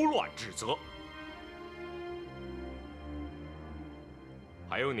你胡乱指责？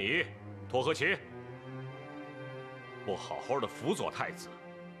还有你，托和琴，不好好的辅佐太子，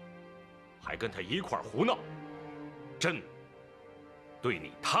还跟他一块儿胡闹，朕对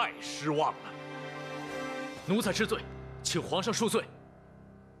你太失望了。奴才知罪，请皇上恕罪。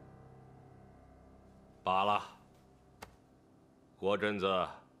罢了，过阵子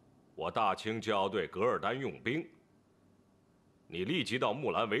我大清就要对噶尔丹用兵，你立即到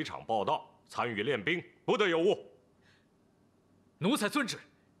木兰围场报到，参与练兵，不得有误。奴才遵旨，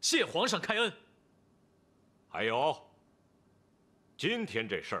谢皇上开恩。还有，今天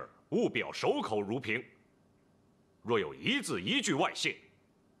这事儿务必要守口如瓶，若有一字一句外泄，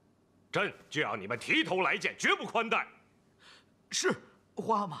朕就让你们提头来见，绝不宽待。是，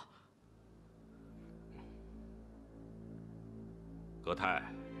花阿玛。葛泰，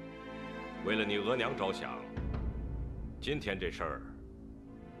为了你额娘着想，今天这事儿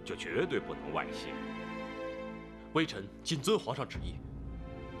就绝对不能外泄。微臣谨遵皇上旨意。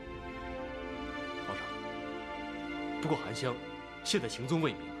皇上，不过韩香现在行踪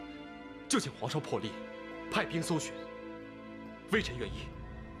未明，就请皇上破例，派兵搜寻。微臣愿意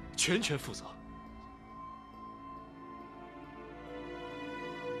全权负责。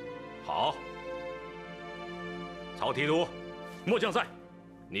好，曹提督，末将在。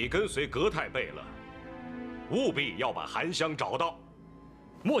你跟随葛太贝勒，务必要把韩香找到。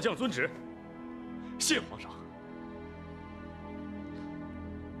末将遵旨。谢皇上。